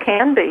that they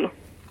can be,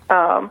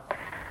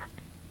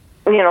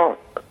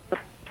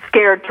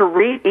 scared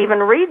to even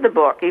read the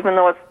book, even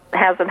though it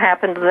hasn't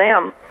happened to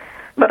them.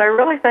 But I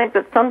really think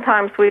that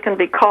sometimes we can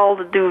be called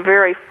to do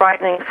very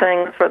frightening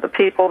things for the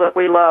people that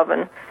we love.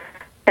 And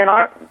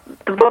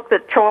the book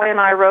that Troy and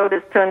I wrote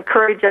is to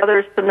encourage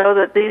others to know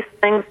that these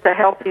things to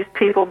help these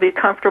people be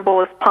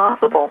comfortable as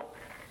possible.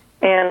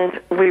 And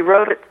we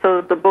wrote it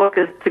so the book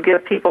is to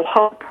give people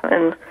hope,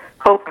 and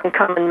hope can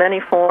come in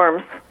many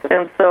forms.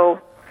 And so,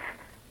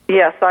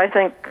 yes, I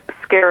think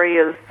scary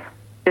is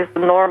the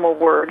normal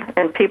word,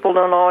 and people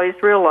don't always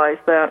realize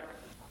that.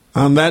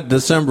 On that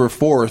December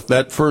 4th,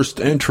 that first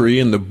entry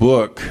in the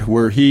book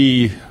where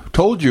he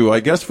told you,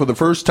 I guess for the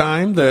first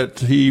time, that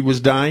he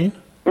was dying?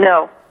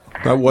 No.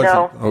 That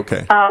wasn't? No.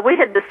 Okay. We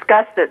had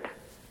discussed it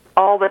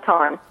all the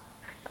time.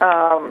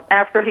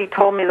 After he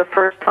told me the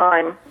first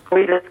time,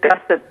 we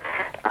discussed it.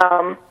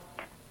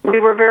 We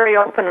were very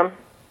open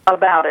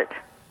about it.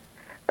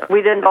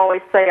 We didn't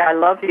always say, I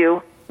love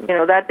you.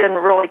 That didn't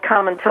really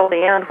come until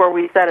the end where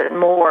we said it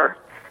more,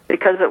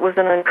 because it was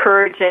an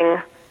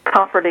encouraging,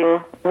 comforting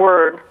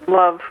word.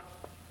 Love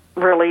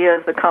really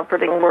is a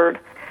comforting word.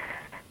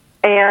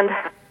 And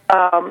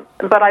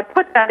but I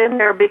put that in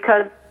there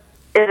because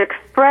it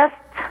expressed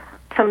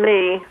to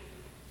me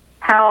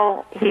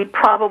how he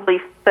probably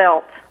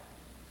felt.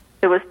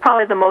 It was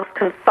probably the most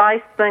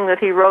concise thing that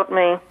he wrote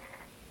me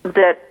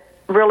that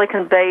really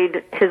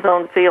conveyed his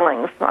own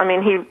feelings. I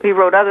mean, he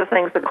wrote other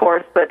things, of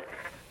course, but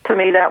to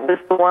me that was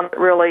the one that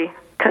really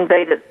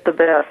conveyed it the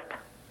best.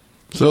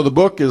 So the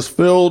book is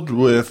filled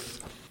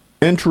with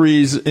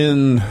entries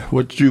in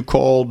what you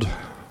called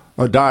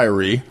a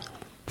diary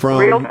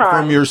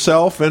from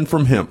yourself and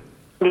from him.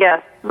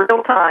 Yes,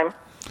 real time.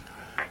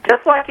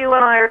 Just like you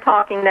and I are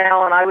talking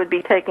now, and I would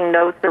be taking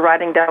notes or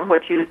writing down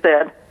what you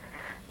said.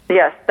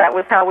 Yes, that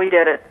was how we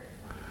did it.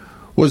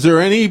 Was there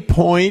any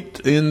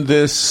point in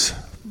this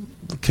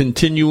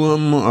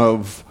continuum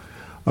of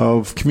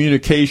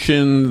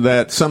communication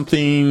that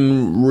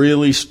something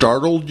really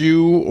startled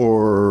you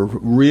or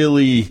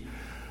really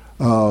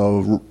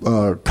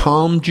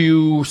calmed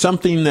you?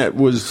 Something that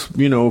was,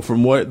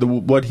 from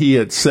what he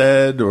had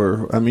said,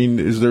 or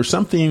is there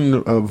something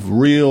of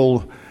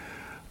real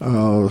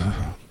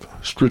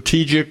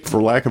strategic,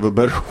 for lack of a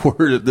better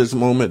word at this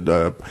moment,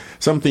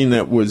 something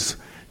that was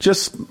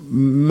just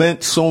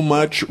meant so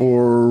much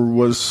or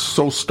was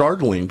so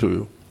startling to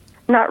you?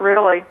 Not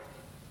really.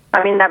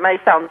 That may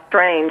sound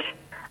strange,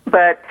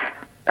 but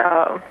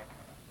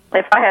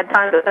if I had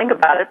time to think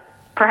about it,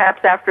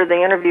 perhaps after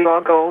the interview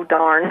I'll go, oh,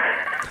 darn,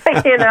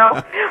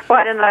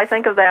 why didn't I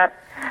think of that?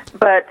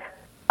 But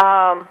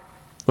well,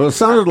 it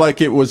sounded like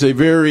it was a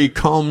very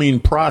calming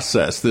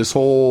process, this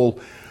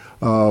whole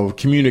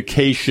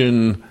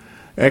communication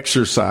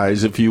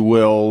exercise, if you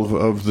will,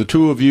 of the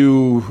two of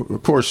you,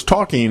 of course,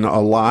 talking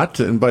a lot,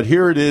 but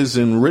here it is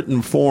in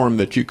written form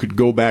that you could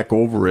go back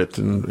over it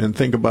and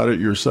think about it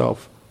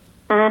yourself.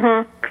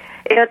 Mm-hmm.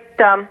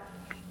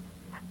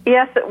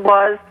 Yes, it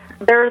was.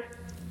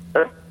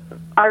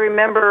 I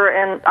remember,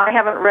 and I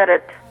haven't read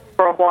it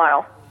for a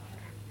while.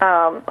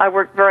 I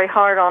worked very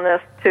hard on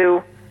this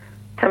to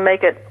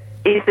make it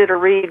easy to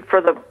read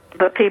for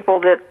the people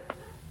that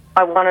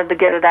I wanted to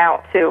get it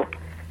out to.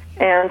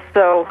 And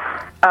so,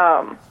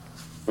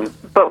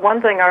 but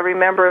one thing I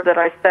remember that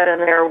I said in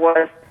there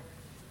was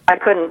I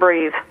couldn't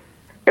breathe.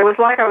 It was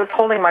like I was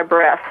holding my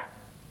breath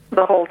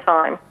the whole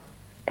time.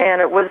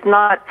 And it was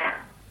not,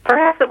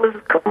 perhaps it was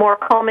more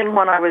calming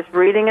when I was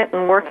reading it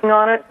and working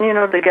on it,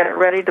 to get it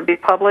ready to be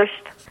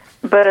published.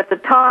 But at the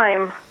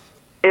time,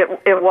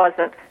 it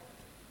wasn't.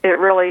 It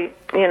really,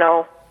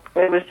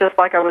 it was just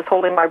like I was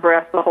holding my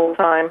breath the whole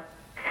time.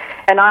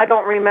 And I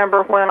don't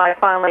remember when I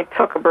finally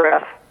took a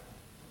breath,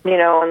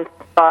 and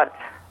thought,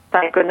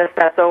 thank goodness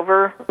that's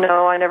over.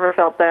 No, I never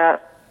felt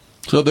that.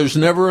 So there's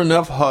never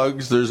enough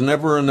hugs, there's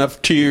never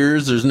enough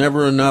tears, there's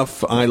never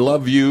enough I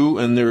love you,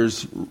 and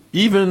there's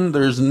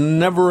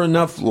never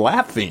enough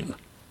laughing.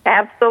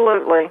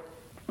 Absolutely.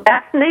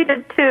 That's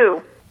needed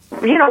too.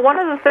 One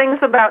of the things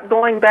about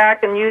going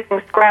back and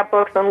using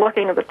scrapbooks and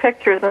looking at the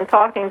pictures and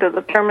talking to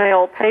the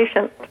terminal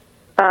patient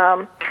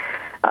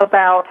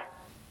about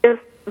is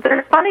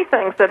there's funny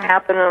things that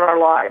happen in our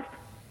lives.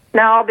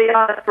 Now, I'll be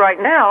honest,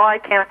 right now, I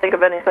can't think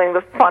of anything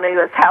that's funny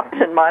that's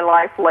happened in my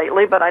life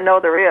lately, but I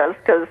know there is,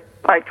 because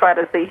I try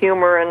to see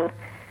humor in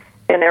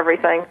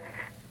everything.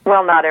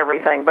 Well, not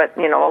everything, but,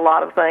 a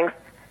lot of things.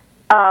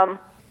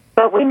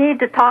 But we need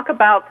to talk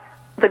about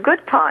the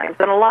good times,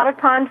 and a lot of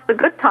times the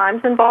good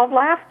times involve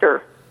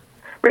laughter.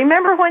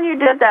 Remember when you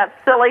did that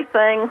silly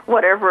thing,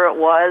 whatever it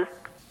was,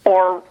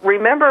 or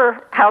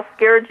remember how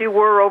scared you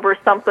were over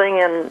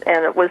something and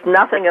it was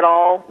nothing at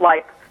all,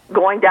 like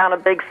going down a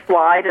big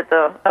slide at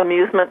the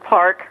amusement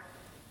park.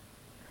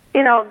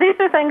 These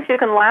are things you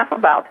can laugh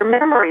about. They're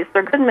memories.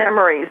 They're good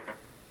memories.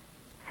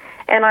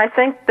 And I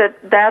think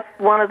that that's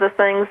one of the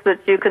things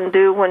that you can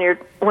do when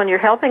you're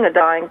helping a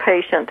dying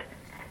patient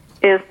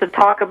is to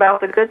talk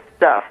about the good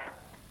stuff.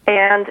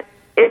 And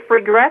if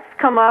regrets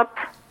come up,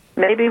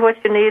 maybe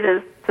what you need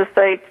is to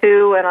say,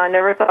 too, and I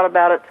never thought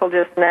about it till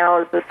just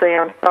now, is to say,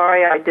 I'm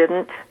sorry I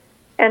didn't.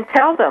 And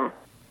tell them,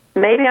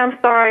 maybe I'm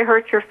sorry I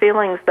hurt your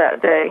feelings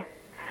that day.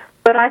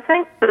 But I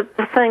think that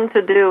the thing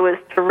to do is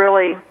to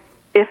really,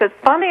 if it's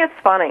funny, it's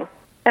funny.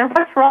 And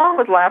what's wrong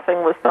with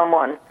laughing with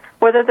someone,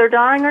 whether they're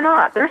dying or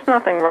not? There's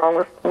nothing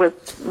wrong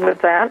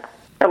with that.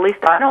 At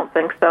least I don't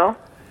think so.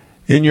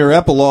 In your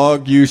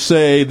epilogue, you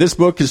say, this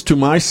book is to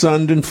my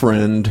son and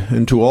friend,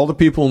 and to all the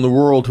people in the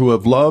world who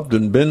have loved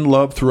and been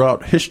loved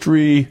throughout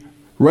history.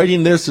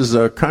 Writing this is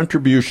a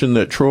contribution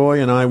that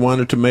Troy and I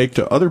wanted to make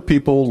to other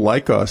people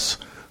like us,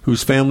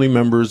 whose family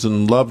members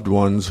and loved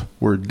ones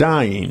were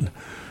dying,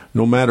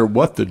 no matter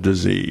what the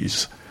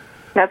disease.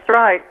 That's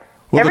right.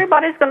 Well,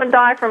 everybody's going to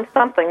die from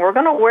something. We're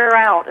going to wear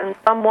out in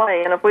some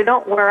way, and if we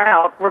don't wear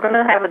out, we're going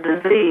to have a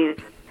disease.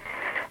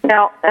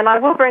 Now, and I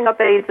will bring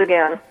up AIDS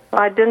again.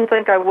 I didn't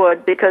think I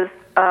would, because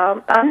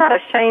I'm not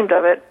ashamed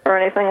of it or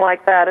anything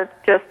like that. It's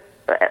just,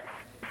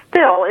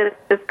 still,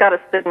 it's got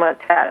a stigma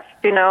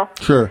attached, you know?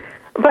 Sure.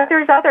 But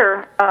there's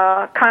other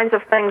kinds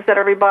of things that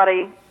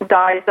everybody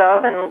dies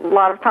of, and a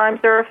lot of times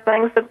there are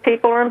things that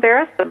people are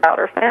embarrassed about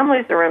or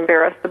families are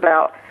embarrassed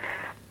about.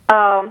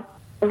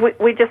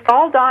 We just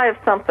all die of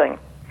something.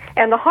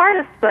 And the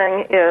hardest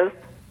thing is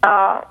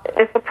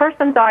if a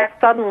person dies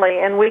suddenly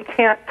and we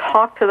can't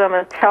talk to them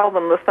and tell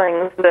them the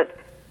things that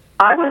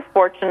I was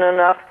fortunate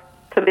enough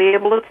to be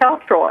able to tell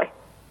Troy.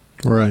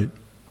 Right.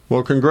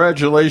 Well,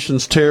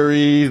 congratulations,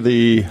 Terry.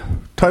 The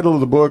title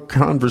of the book,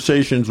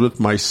 Conversations with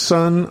My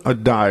Son, a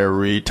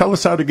Diary. Tell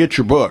us how to get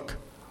your book.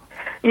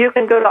 You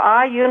can go to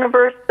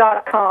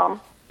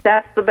iuniverse.com.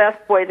 That's the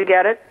best way to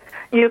get it.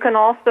 You can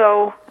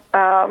also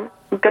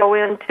go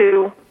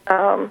into,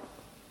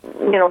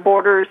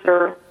 Borders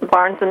or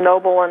Barnes &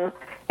 Noble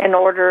and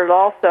order it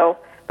also.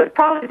 But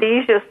probably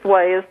the easiest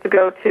way is to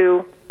go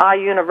to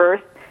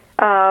iUniverse.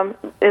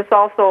 It's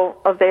also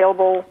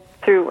available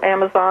through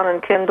Amazon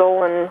and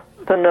Kindle and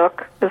the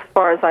Nook, as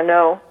far as I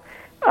know.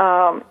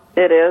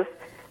 It is.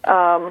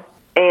 So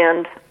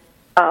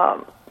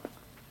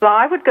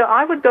I would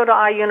go to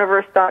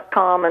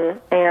iuniverse.com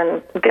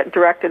and get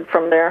directed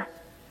from there.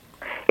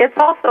 It's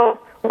also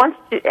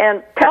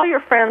and tell your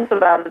friends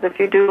about it if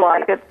you do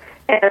like it.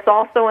 And it's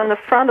also in the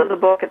front of the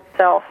book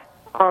itself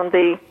on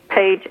the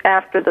page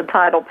after the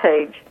title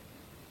page.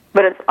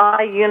 But it's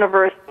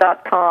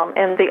iuniverse.com,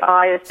 and the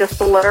I is just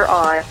the letter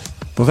I.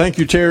 Well, thank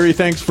you, Terry.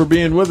 Thanks for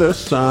being with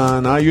us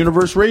on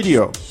iUniverse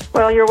Radio.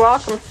 Well, you're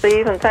welcome,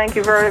 Steve, and thank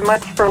you very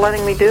much for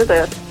letting me do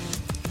this.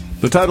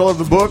 The title of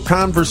the book,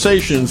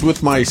 Conversations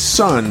with My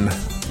Son,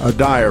 a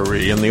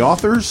Diary, and the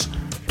authors,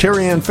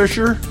 Terry Ann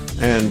Fisher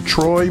and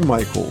Troy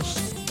Michaels.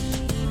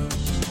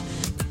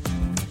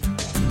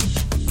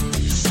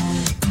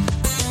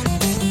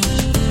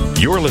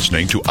 You're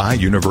listening to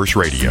iUniverse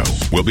Radio.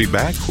 We'll be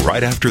back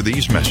right after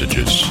these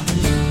messages.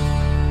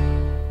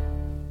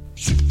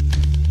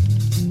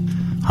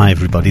 Hi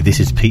everybody, this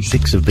is Pete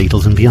Dix of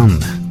Beatles and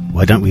Beyond.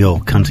 Why don't we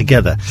all come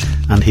together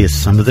and hear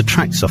some of the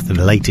tracks off the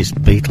latest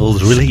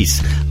Beatles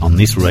release on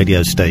this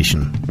radio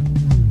station.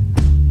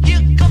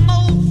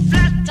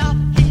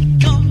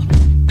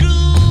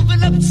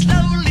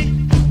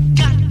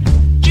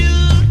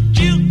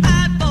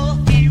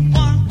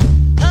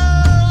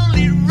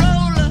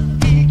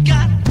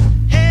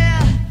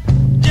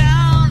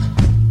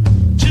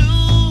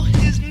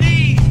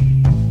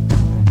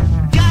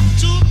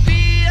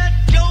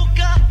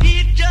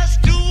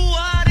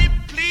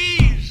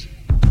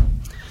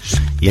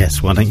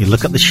 Yes, why don't you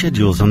look up the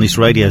schedules on this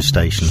radio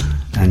station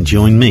and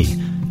join me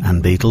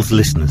and Beatles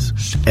listeners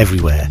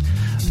everywhere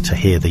to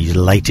hear the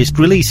latest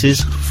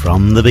releases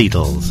from the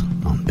Beatles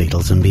on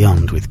Beatles and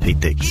Beyond with Pete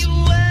Dix.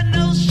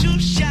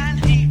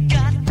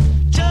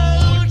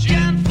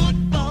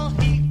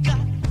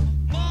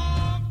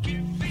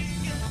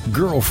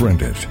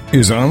 Girlfriended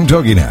is on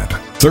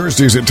TogiNet.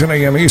 Thursdays at 10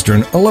 a.m.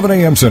 Eastern, 11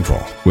 a.m.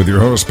 Central, with your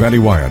hosts Patty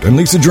Wyatt and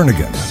Lisa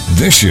Jernigan.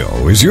 This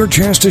show is your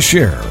chance to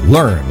share,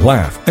 learn,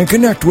 laugh, and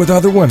connect with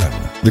other women.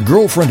 The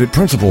Girlfriended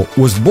principle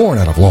was born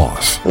out of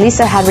loss.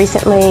 Lisa had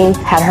recently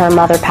had her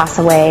mother pass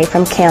away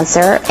from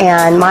cancer,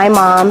 and my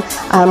mom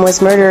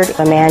was murdered.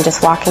 A man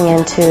just walking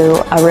into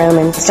a room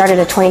and started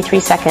a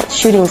 23-second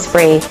shooting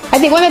spree. I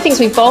think one of the things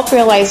we both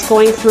realized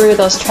going through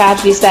those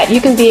tragedies that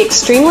you can be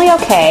extremely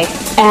okay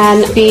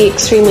and be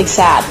extremely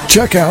sad.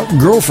 Check out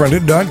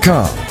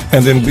girlfriended.com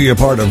and then be a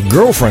part of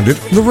Girlfriended,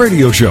 the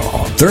radio show.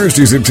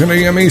 Thursdays at 10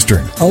 a.m.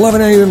 Eastern, 11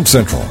 a.m.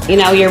 Central. You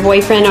know, your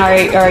boyfriend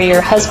or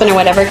your husband or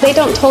whatever, they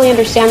don't totally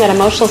understand that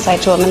emotional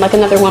side to them like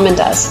another woman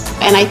does.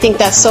 And I think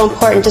that's so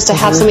important just to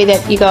have somebody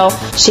that you go,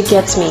 she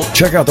gets me.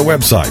 Check out the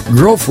website,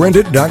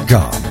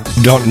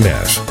 girlfriended.com. Don't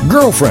miss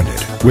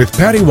Girlfriended with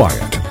Patty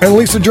Wyatt and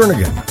Lisa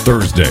Jernigan.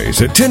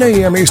 Thursdays at 10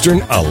 a.m.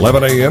 Eastern,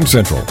 11 a.m.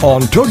 Central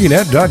on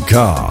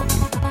TogiNet.com.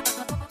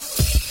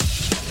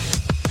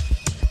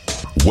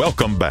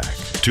 Welcome back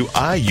to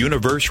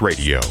iUniverse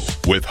Radio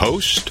with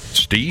host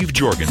Steve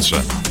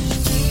Jorgensen.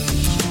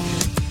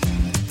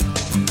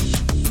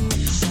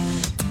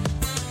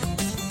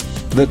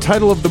 The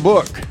title of the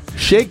book,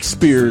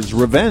 Shakespeare's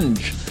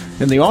Revenge,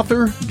 and the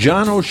author,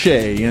 John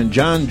O'Shea. And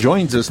John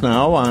joins us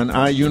now on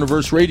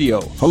iUniverse Radio.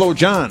 Hello,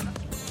 John.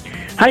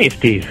 Hi,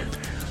 Steve.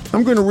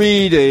 I'm going to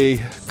read a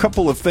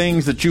couple of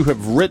things that you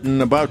have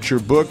written about your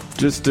book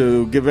just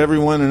to give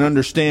everyone an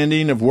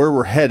understanding of where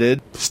we're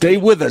headed. Stay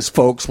with us,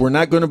 folks. We're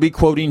not going to be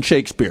quoting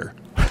Shakespeare.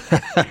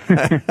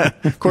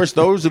 Of course,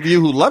 those of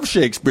you who love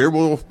Shakespeare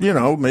will,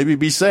 maybe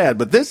be sad,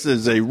 but this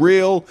is a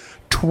real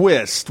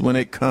twist when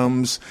it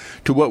comes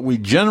to what we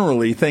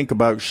generally think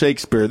about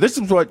Shakespeare. This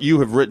is what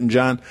you have written,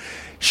 John.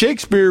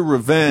 Shakespeare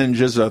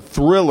Revenge is a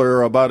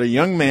thriller about a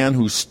young man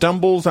who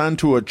stumbles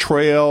onto a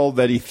trail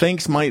that he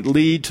thinks might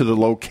lead to the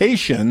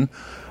location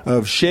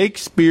of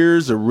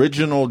Shakespeare's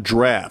original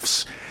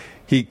drafts.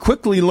 He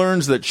quickly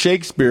learns that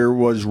Shakespeare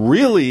was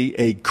really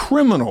a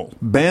criminal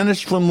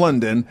banished from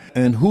London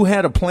and who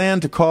had a plan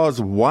to cause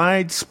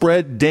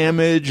widespread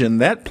damage, and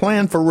that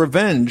plan for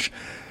revenge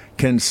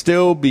can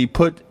still be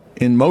put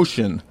in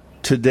motion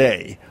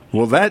today.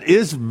 Well, that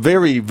is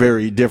very,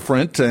 very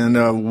different.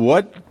 And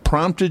what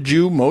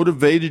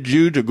motivated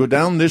you to go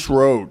down this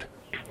road?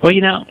 Well,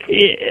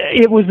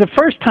 it was the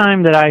first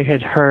time that I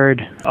had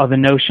heard of the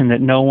notion that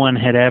no one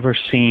had ever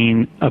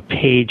seen a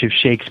page of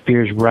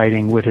Shakespeare's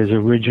writing with his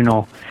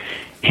original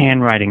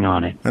handwriting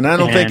on it. And I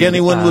don't think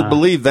anyone would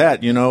believe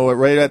that,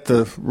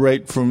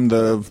 right from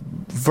the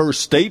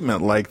first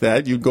statement like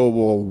that, you'd go,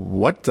 well,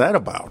 what's that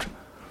about?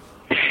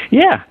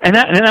 Yeah, and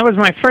that was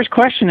my first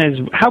question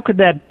is, how could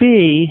that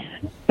be?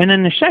 And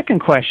then the second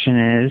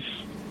question is,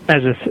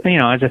 as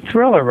a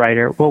thriller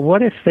writer, well,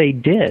 what if they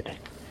did?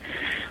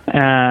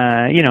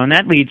 And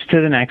that leads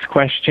to the next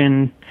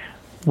question,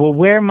 well,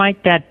 where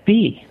might that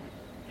be?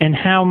 And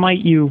how might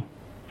you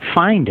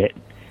find it?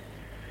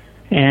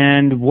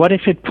 And what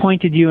if it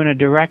pointed you in a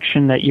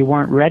direction that you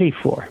weren't ready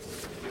for?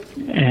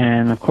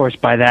 And, of course,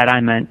 by that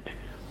I meant,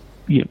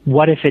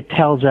 what if it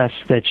tells us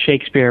that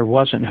Shakespeare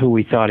wasn't who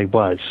we thought he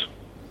was?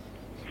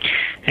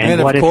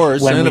 And of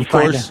course, go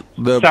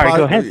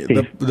ahead,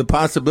 Steve. The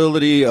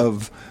possibility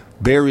of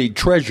buried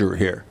treasure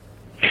here.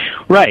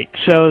 Right.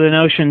 So the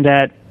notion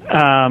that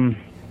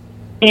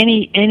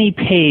any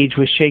page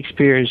with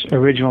Shakespeare's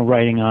original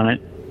writing on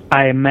it,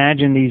 I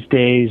imagine these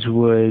days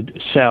would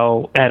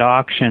sell at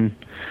auction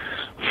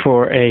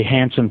for a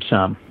handsome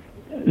sum.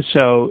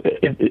 So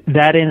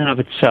that in and of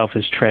itself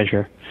is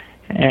treasure.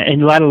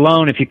 And let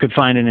alone if you could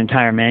find an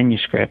entire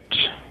manuscript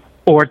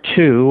or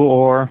two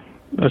or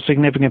a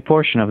significant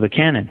portion of the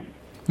canon.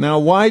 Now,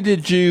 why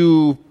did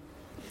you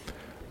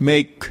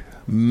make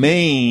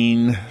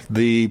Maine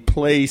the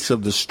place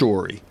of the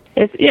story?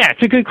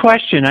 It's a good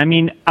question. I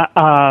mean,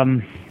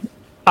 I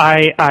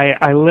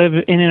live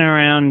in and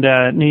around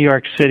New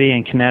York City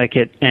and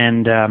Connecticut,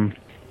 and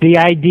the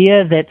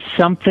idea that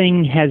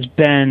something has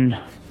been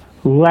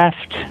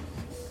left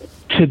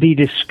to be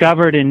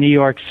discovered in New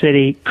York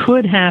City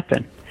could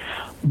happen,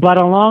 but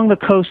along the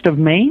coast of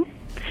Maine,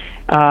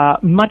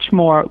 much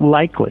more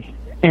likely.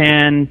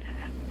 And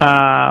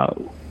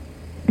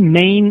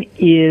Maine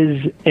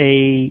is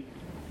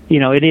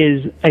it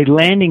is a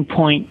landing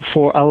point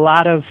for a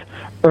lot of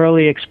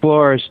early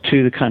explorers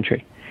to the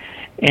country.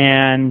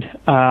 And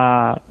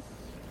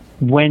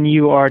when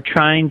you are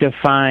trying to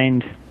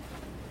find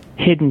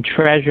hidden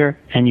treasure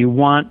and you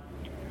want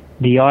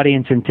the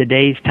audience in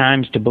today's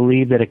times to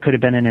believe that it could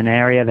have been in an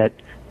area that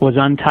was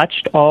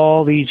untouched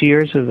all these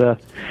years of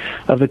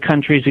the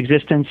country's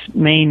existence,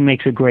 Maine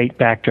makes a great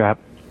backdrop.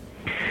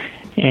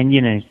 And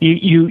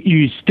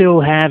you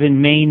still have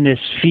in Maine this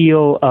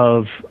feel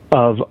of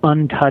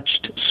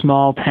untouched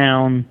small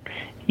town,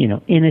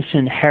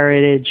 innocent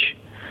heritage.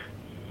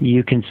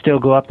 You can still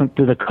go up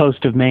to the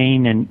coast of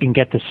Maine and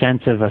get the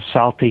sense of a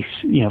salty,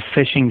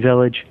 fishing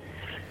village.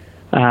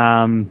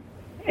 And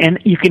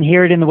you can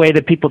hear it in the way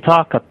that people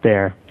talk up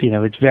there.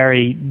 It's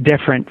very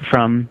different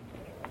from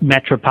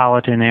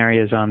metropolitan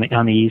areas on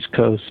the East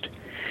Coast.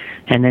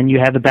 And then you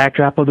have the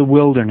backdrop of the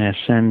wilderness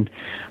and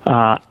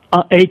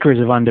acres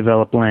of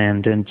undeveloped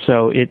land. And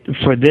so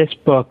for this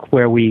book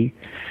where we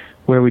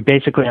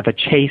basically have a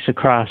chase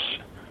across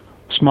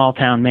small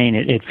town Maine,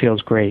 it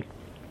feels great.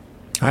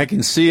 I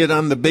can see it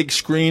on the big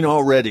screen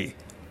already.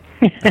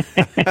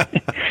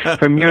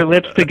 From your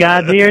lips to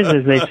God's ears,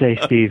 as they say,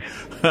 Steve.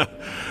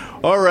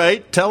 All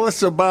right, tell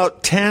us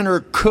about Tanner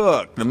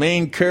Cook, the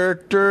main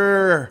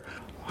character.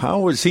 How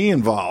was he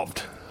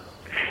involved?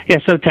 Yeah,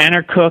 so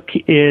Tanner Cook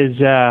is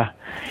a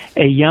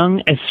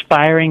young,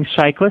 aspiring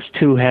cyclist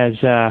who has,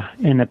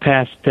 in the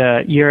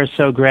past year or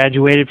so,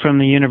 graduated from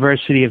the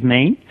University of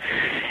Maine.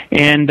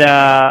 And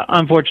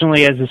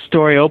unfortunately, as the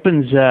story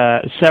opens,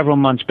 several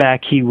months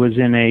back, he was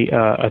in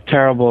a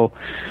terrible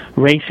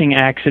racing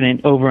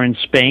accident over in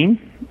Spain.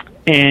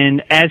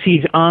 And as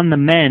he's on the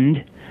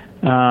mend,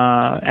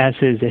 as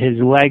his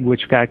leg,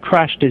 which got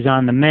crushed, is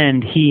on the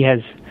mend, he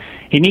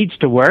needs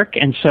to work,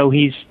 and so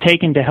he's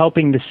taken to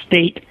helping the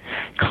state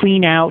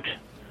clean out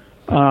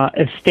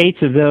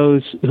estates of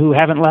those who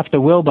haven't left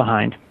a will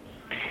behind.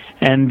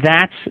 And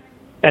that's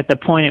at the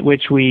point at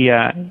which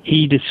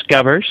he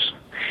discovers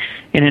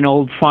in an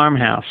old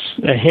farmhouse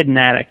a hidden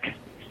attic.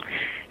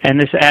 And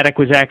this attic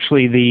was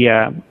actually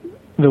the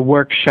the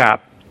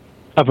workshop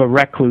of a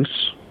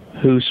recluse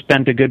who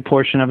spent a good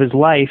portion of his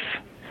life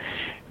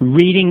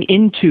reading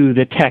into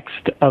the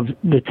text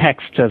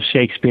of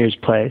Shakespeare's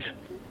plays.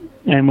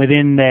 And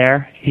within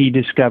there, he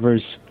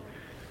discovers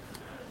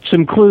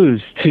some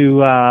clues to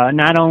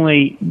not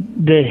only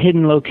the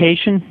hidden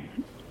location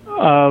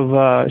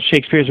of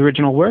Shakespeare's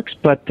original works,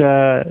 but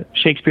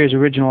Shakespeare's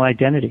original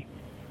identity.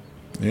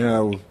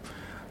 Yeah,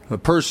 a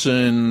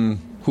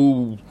person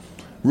who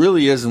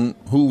really isn't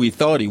who we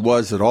thought he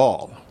was at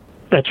all.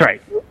 That's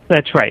right.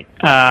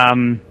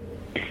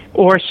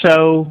 Or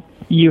so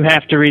you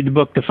have to read the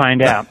book to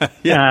find out.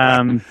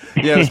 Yeah,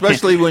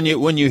 especially when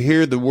you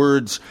hear the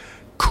words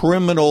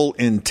criminal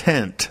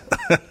intent.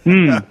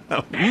 Well,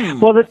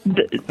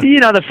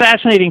 the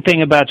fascinating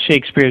thing about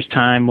Shakespeare's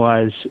time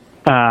was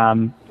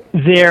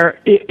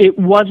it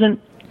wasn't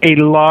a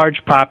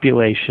large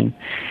population,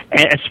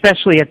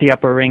 especially at the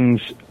upper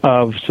rings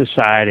of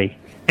society.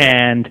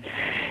 And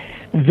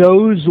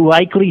those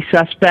likely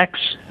suspects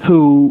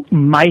who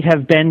might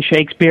have been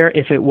Shakespeare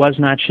if it was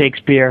not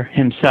Shakespeare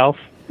himself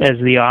as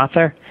the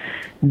author,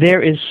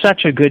 there is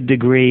such a good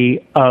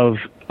degree of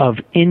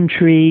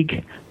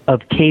intrigue,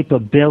 of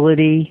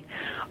capability,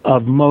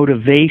 of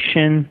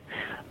motivation,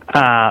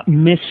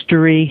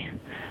 mystery,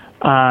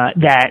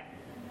 that,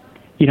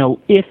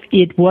 if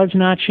it was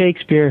not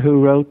Shakespeare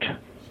who wrote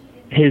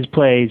his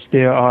plays,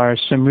 there are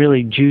some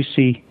really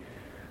juicy,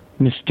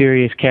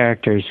 mysterious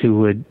characters who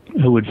would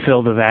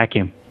fill the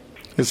vacuum.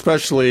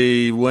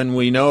 Especially when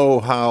we know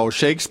how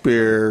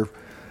Shakespeare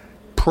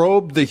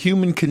probed the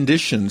human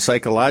condition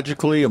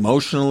psychologically,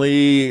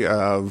 emotionally.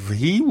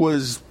 He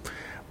was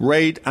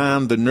right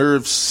on the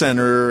nerve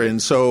center,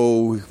 and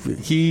so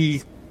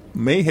he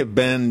may have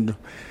been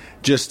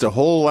just a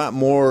whole lot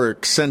more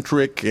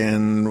eccentric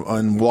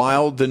and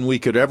wild than we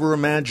could ever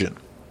imagine.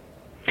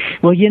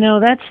 Well,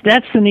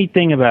 that's the neat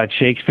thing about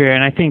Shakespeare,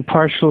 and I think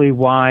partially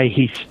why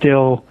he's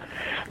still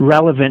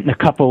relevant in a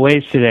couple of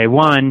ways today.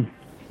 One,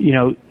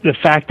 the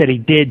fact that he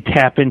did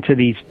tap into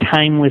these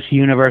timeless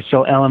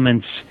universal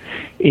elements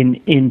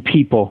in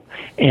people,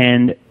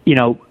 and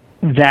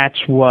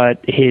that's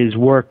what his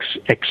works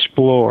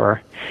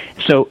explore.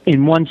 So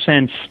in one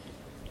sense,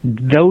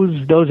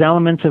 those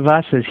elements of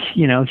us as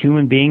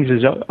human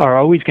beings are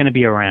always going to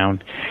be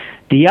around.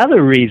 The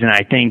other reason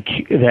I think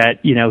that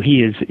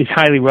he is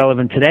highly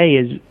relevant today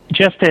is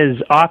just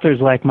as authors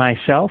like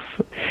myself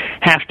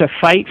have to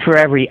fight for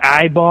every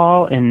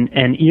eyeball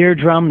and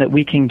eardrum that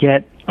we can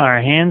get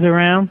our hands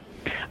around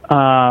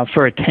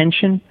for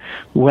attention,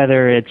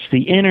 whether it's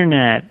the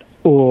internet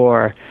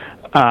or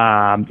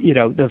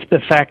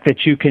the fact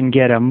that you can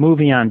get a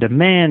movie on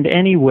demand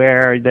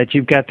anywhere, that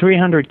you've got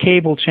 300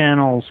 cable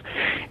channels.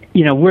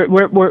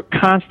 We're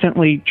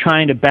constantly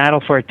trying to battle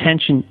for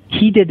attention.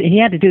 He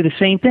had to do the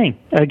same thing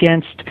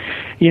against,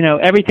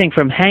 everything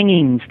from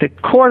hangings to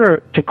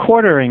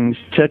quarterings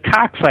to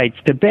cockfights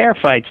to bear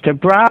fights to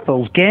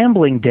brothels,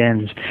 gambling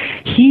dens.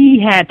 He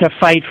had to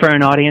fight for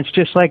an audience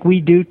just like we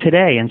do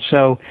today, and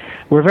so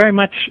we're very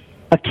much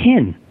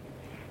akin,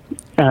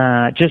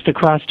 just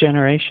across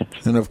generations.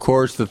 And of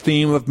course, the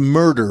theme of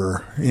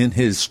murder in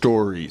his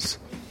stories.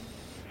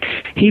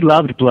 He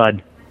loved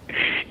blood.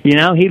 He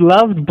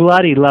loved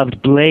blood, he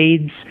loved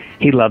blades,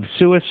 he loved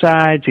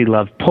suicides, he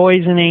loved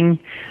poisoning.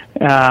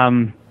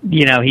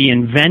 He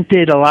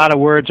invented a lot of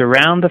words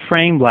around the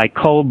frame, like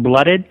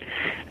cold-blooded.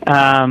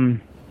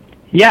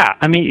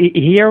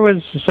 Here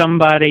was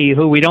somebody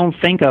who we don't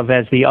think of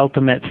as the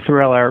ultimate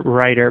thriller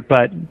writer,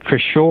 but for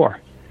sure,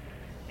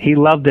 he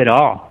loved it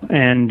all.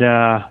 And,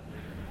 and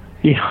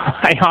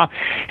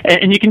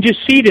you can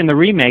just see it in the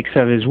remakes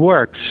of his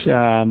works.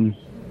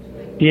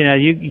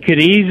 You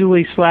could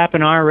easily slap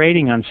an R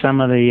rating on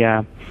some of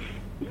the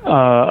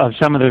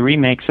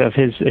remakes of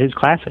his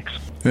classics.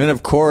 And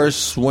of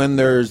course, when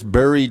there's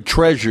buried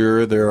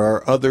treasure, there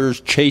are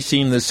others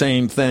chasing the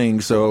same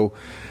thing. So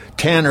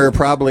Tanner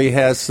probably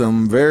has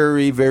some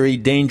very, very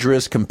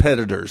dangerous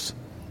competitors.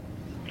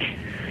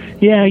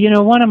 Yeah,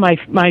 one of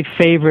my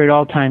favorite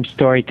all-time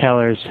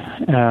storytellers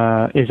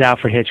is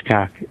Alfred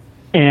Hitchcock,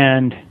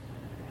 and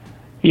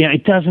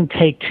it doesn't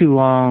take too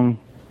long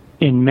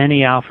in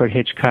many Alfred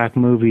Hitchcock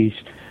movies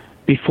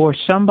before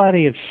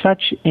somebody of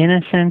such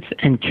innocence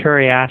and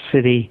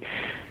curiosity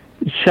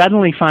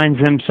suddenly finds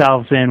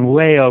themselves in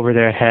way over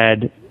their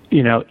head,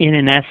 in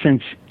an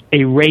essence,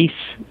 a race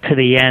to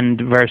the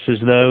end versus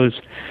those,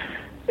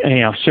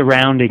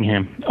 surrounding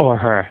him or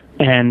her.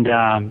 And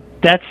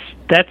that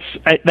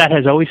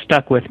has always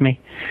stuck with me,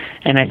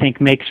 and I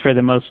think makes for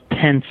the most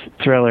tense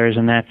thrillers,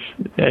 and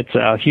that's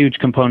a huge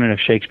component of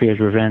Shakespeare's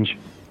revenge.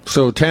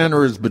 So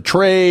Tanner is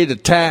betrayed,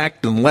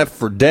 attacked, and left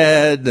for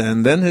dead,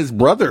 and then his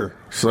brother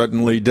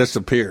suddenly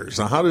disappears.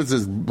 Now, how is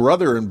his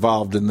brother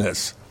involved in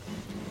this?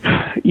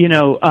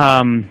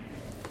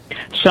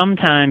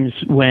 Sometimes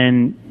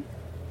when,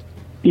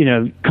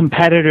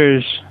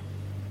 competitors,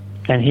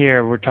 and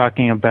here we're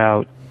talking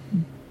about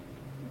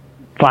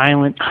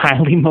violent,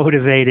 highly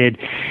motivated,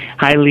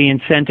 highly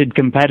incented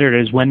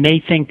competitors, when they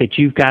think that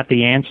you've got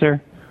the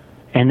answer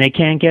and they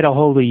can't get a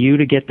hold of you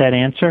to get that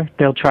answer,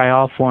 they'll try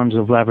all forms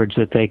of leverage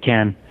that they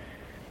can,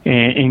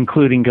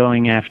 including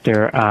going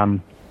after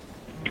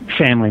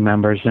family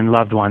members and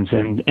loved ones,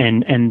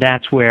 and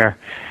that's where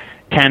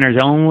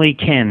Tanner's only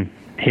kin,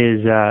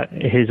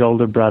 his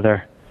older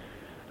brother,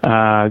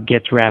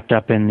 gets wrapped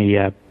up in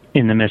the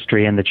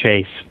mystery and the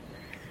chase.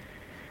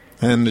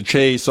 And the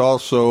chase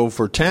also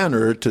for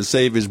Tanner to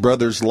save his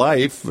brother's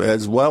life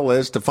as well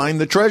as to find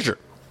the treasure.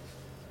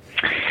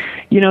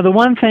 You know, the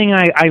one thing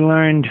I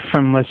learned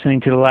from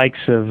listening to the likes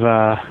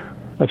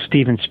of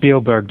Steven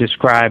Spielberg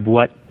describe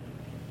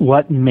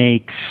what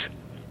makes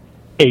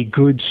a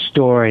good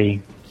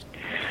story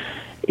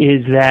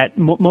is that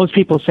most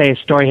people say a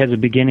story has a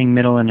beginning,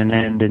 middle, and an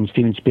end, and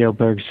Steven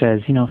Spielberg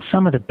says, you know,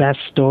 some of the best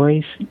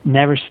stories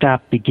never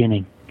stop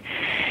beginning.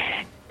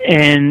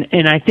 And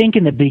I think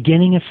in the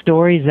beginning of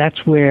stories,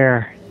 that's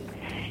where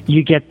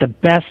you get the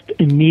best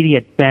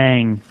immediate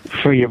bang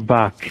for your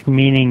buck,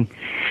 meaning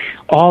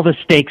all the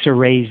stakes are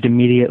raised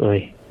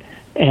immediately.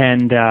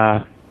 And,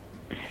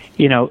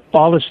 you know,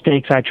 all the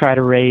stakes I try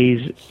to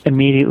raise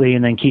immediately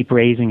and then keep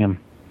raising them.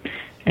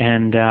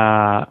 And,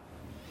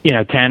 you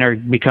know, Tanner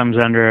becomes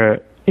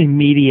under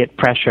immediate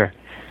pressure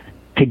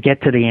to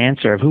get to the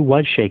answer of who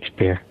was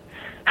Shakespeare.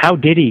 How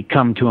did he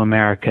come to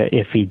America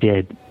if he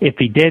did? If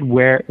he did,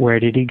 where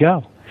did he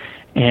go?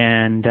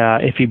 And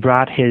if he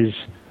brought his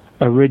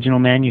original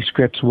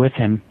manuscripts with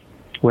him,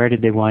 where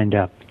did they wind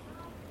up?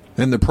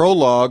 And the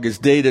prologue is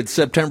dated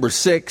September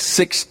 6,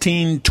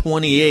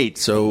 1628.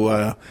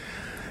 So,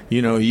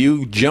 you know,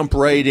 you jump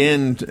right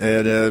in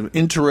at an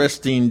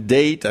interesting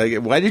date.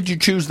 Why did you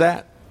choose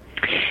that?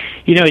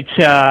 You know,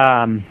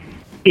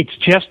 it's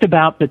just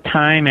about the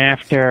time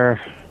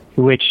after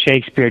which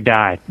Shakespeare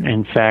died.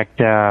 In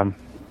fact,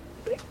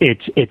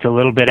 it's a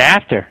little bit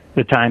after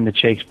the time that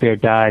Shakespeare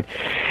died,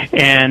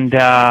 and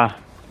I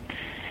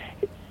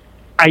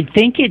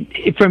think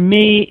for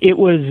me it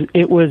was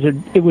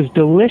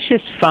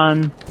delicious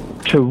fun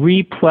to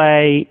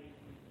replay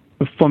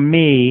for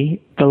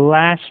me the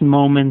last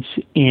moments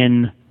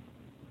in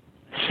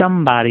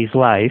somebody's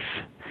life,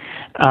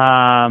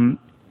 and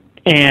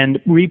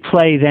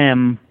replay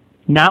them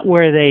not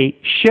where they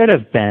should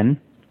have been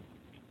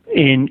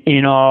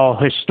in all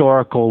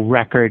historical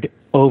record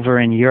over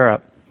in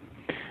Europe,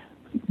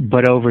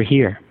 but over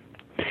here.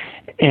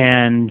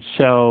 And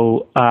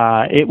so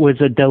it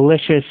was a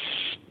delicious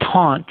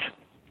taunt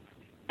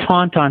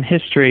on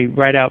history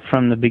right out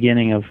from the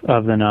beginning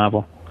of the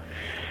novel.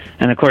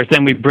 And of course,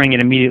 then we bring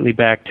it immediately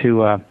back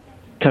to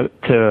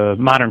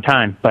modern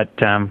time. But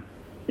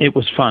it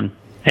was fun,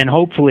 and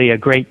hopefully a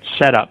great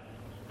setup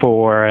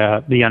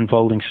for the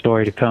unfolding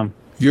story to come.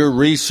 Your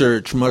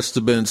research must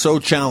have been so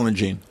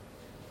challenging.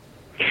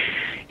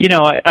 You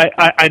know,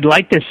 I'd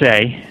like to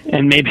say,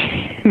 and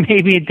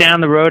maybe down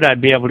the road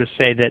I'd be able to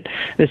say that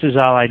this is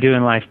all I do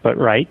in life but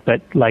write.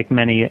 But like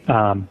many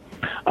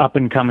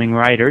up-and-coming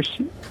writers,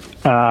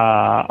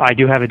 I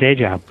do have a day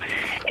job.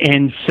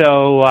 And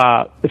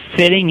so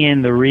fitting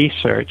in the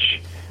research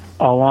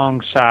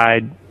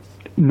alongside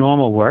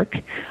normal work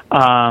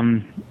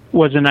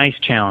was a nice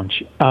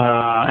challenge.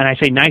 And I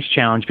say nice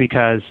challenge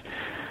because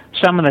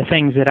some of the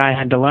things that I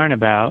had to learn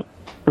about,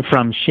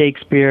 from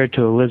Shakespeare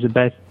to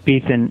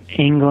Elizabethan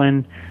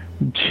England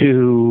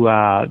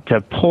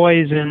to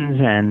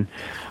poisons and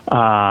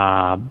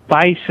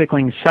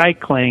bicycling,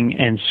 cycling,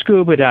 and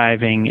scuba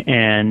diving,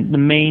 and the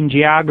Maine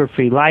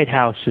geography,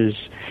 lighthouses,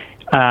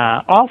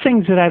 all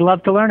things that I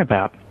love to learn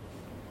about.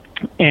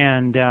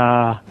 And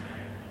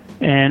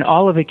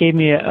all of it gave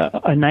me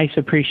a nice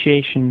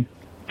appreciation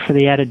for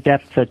the added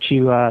depth that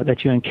you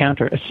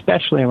encounter,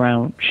 especially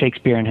around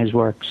Shakespeare and his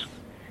works.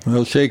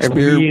 Well,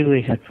 Shakespeare I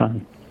really had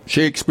fun.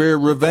 Shakespeare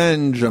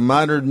Revenge, a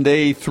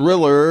modern-day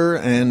thriller,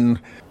 and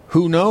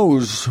who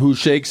knows who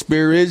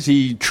Shakespeare is?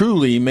 He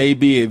truly may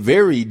be a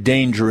very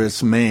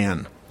dangerous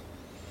man.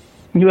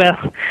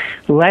 Well,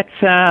 let's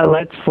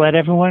let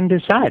everyone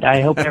decide.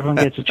 I hope everyone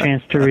gets a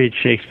chance to read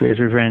Shakespeare's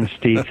Revenge,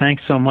 Steve.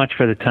 Thanks so much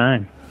for the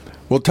time.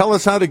 Well, tell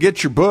us how to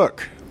get your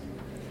book.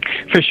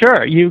 For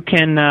sure. You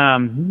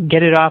can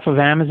get it off of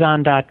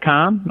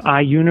Amazon.com,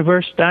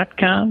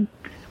 iUniverse.com,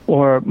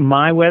 or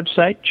my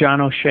website,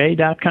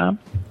 johnoshea.com.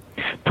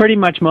 Pretty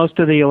much most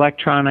of the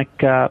electronic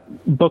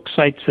book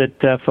sites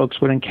that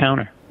folks would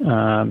encounter.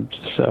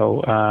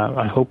 So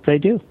I hope they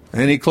do.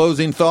 Any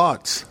closing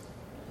thoughts?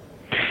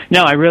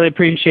 No, I really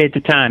appreciate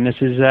the time. This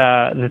is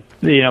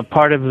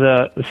part of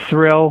the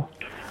thrill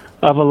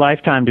of a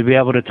lifetime to be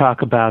able to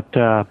talk about,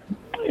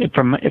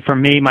 for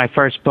me, my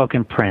first book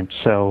in print.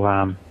 So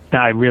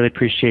I really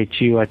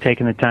appreciate you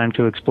taking the time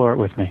to explore it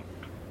with me.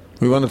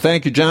 We want to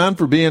thank you, John,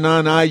 for being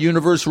on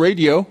iUniverse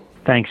Radio.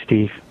 Thanks,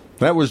 Steve.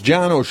 That was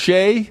John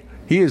O'Shea.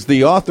 He is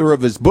the author of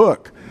his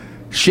book,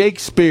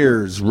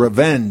 Shakespeare's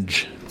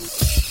Revenge.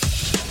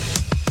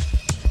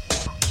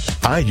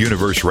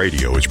 iUniverse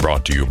Radio is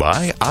brought to you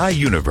by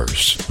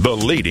iUniverse, the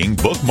leading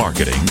book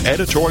marketing,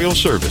 editorial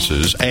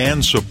services,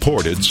 and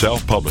supported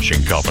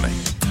self-publishing company.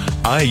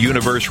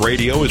 iUniverse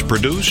Radio is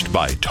produced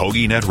by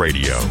TogiNet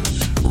Radio.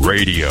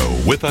 Radio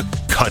with a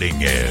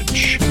cutting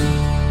edge.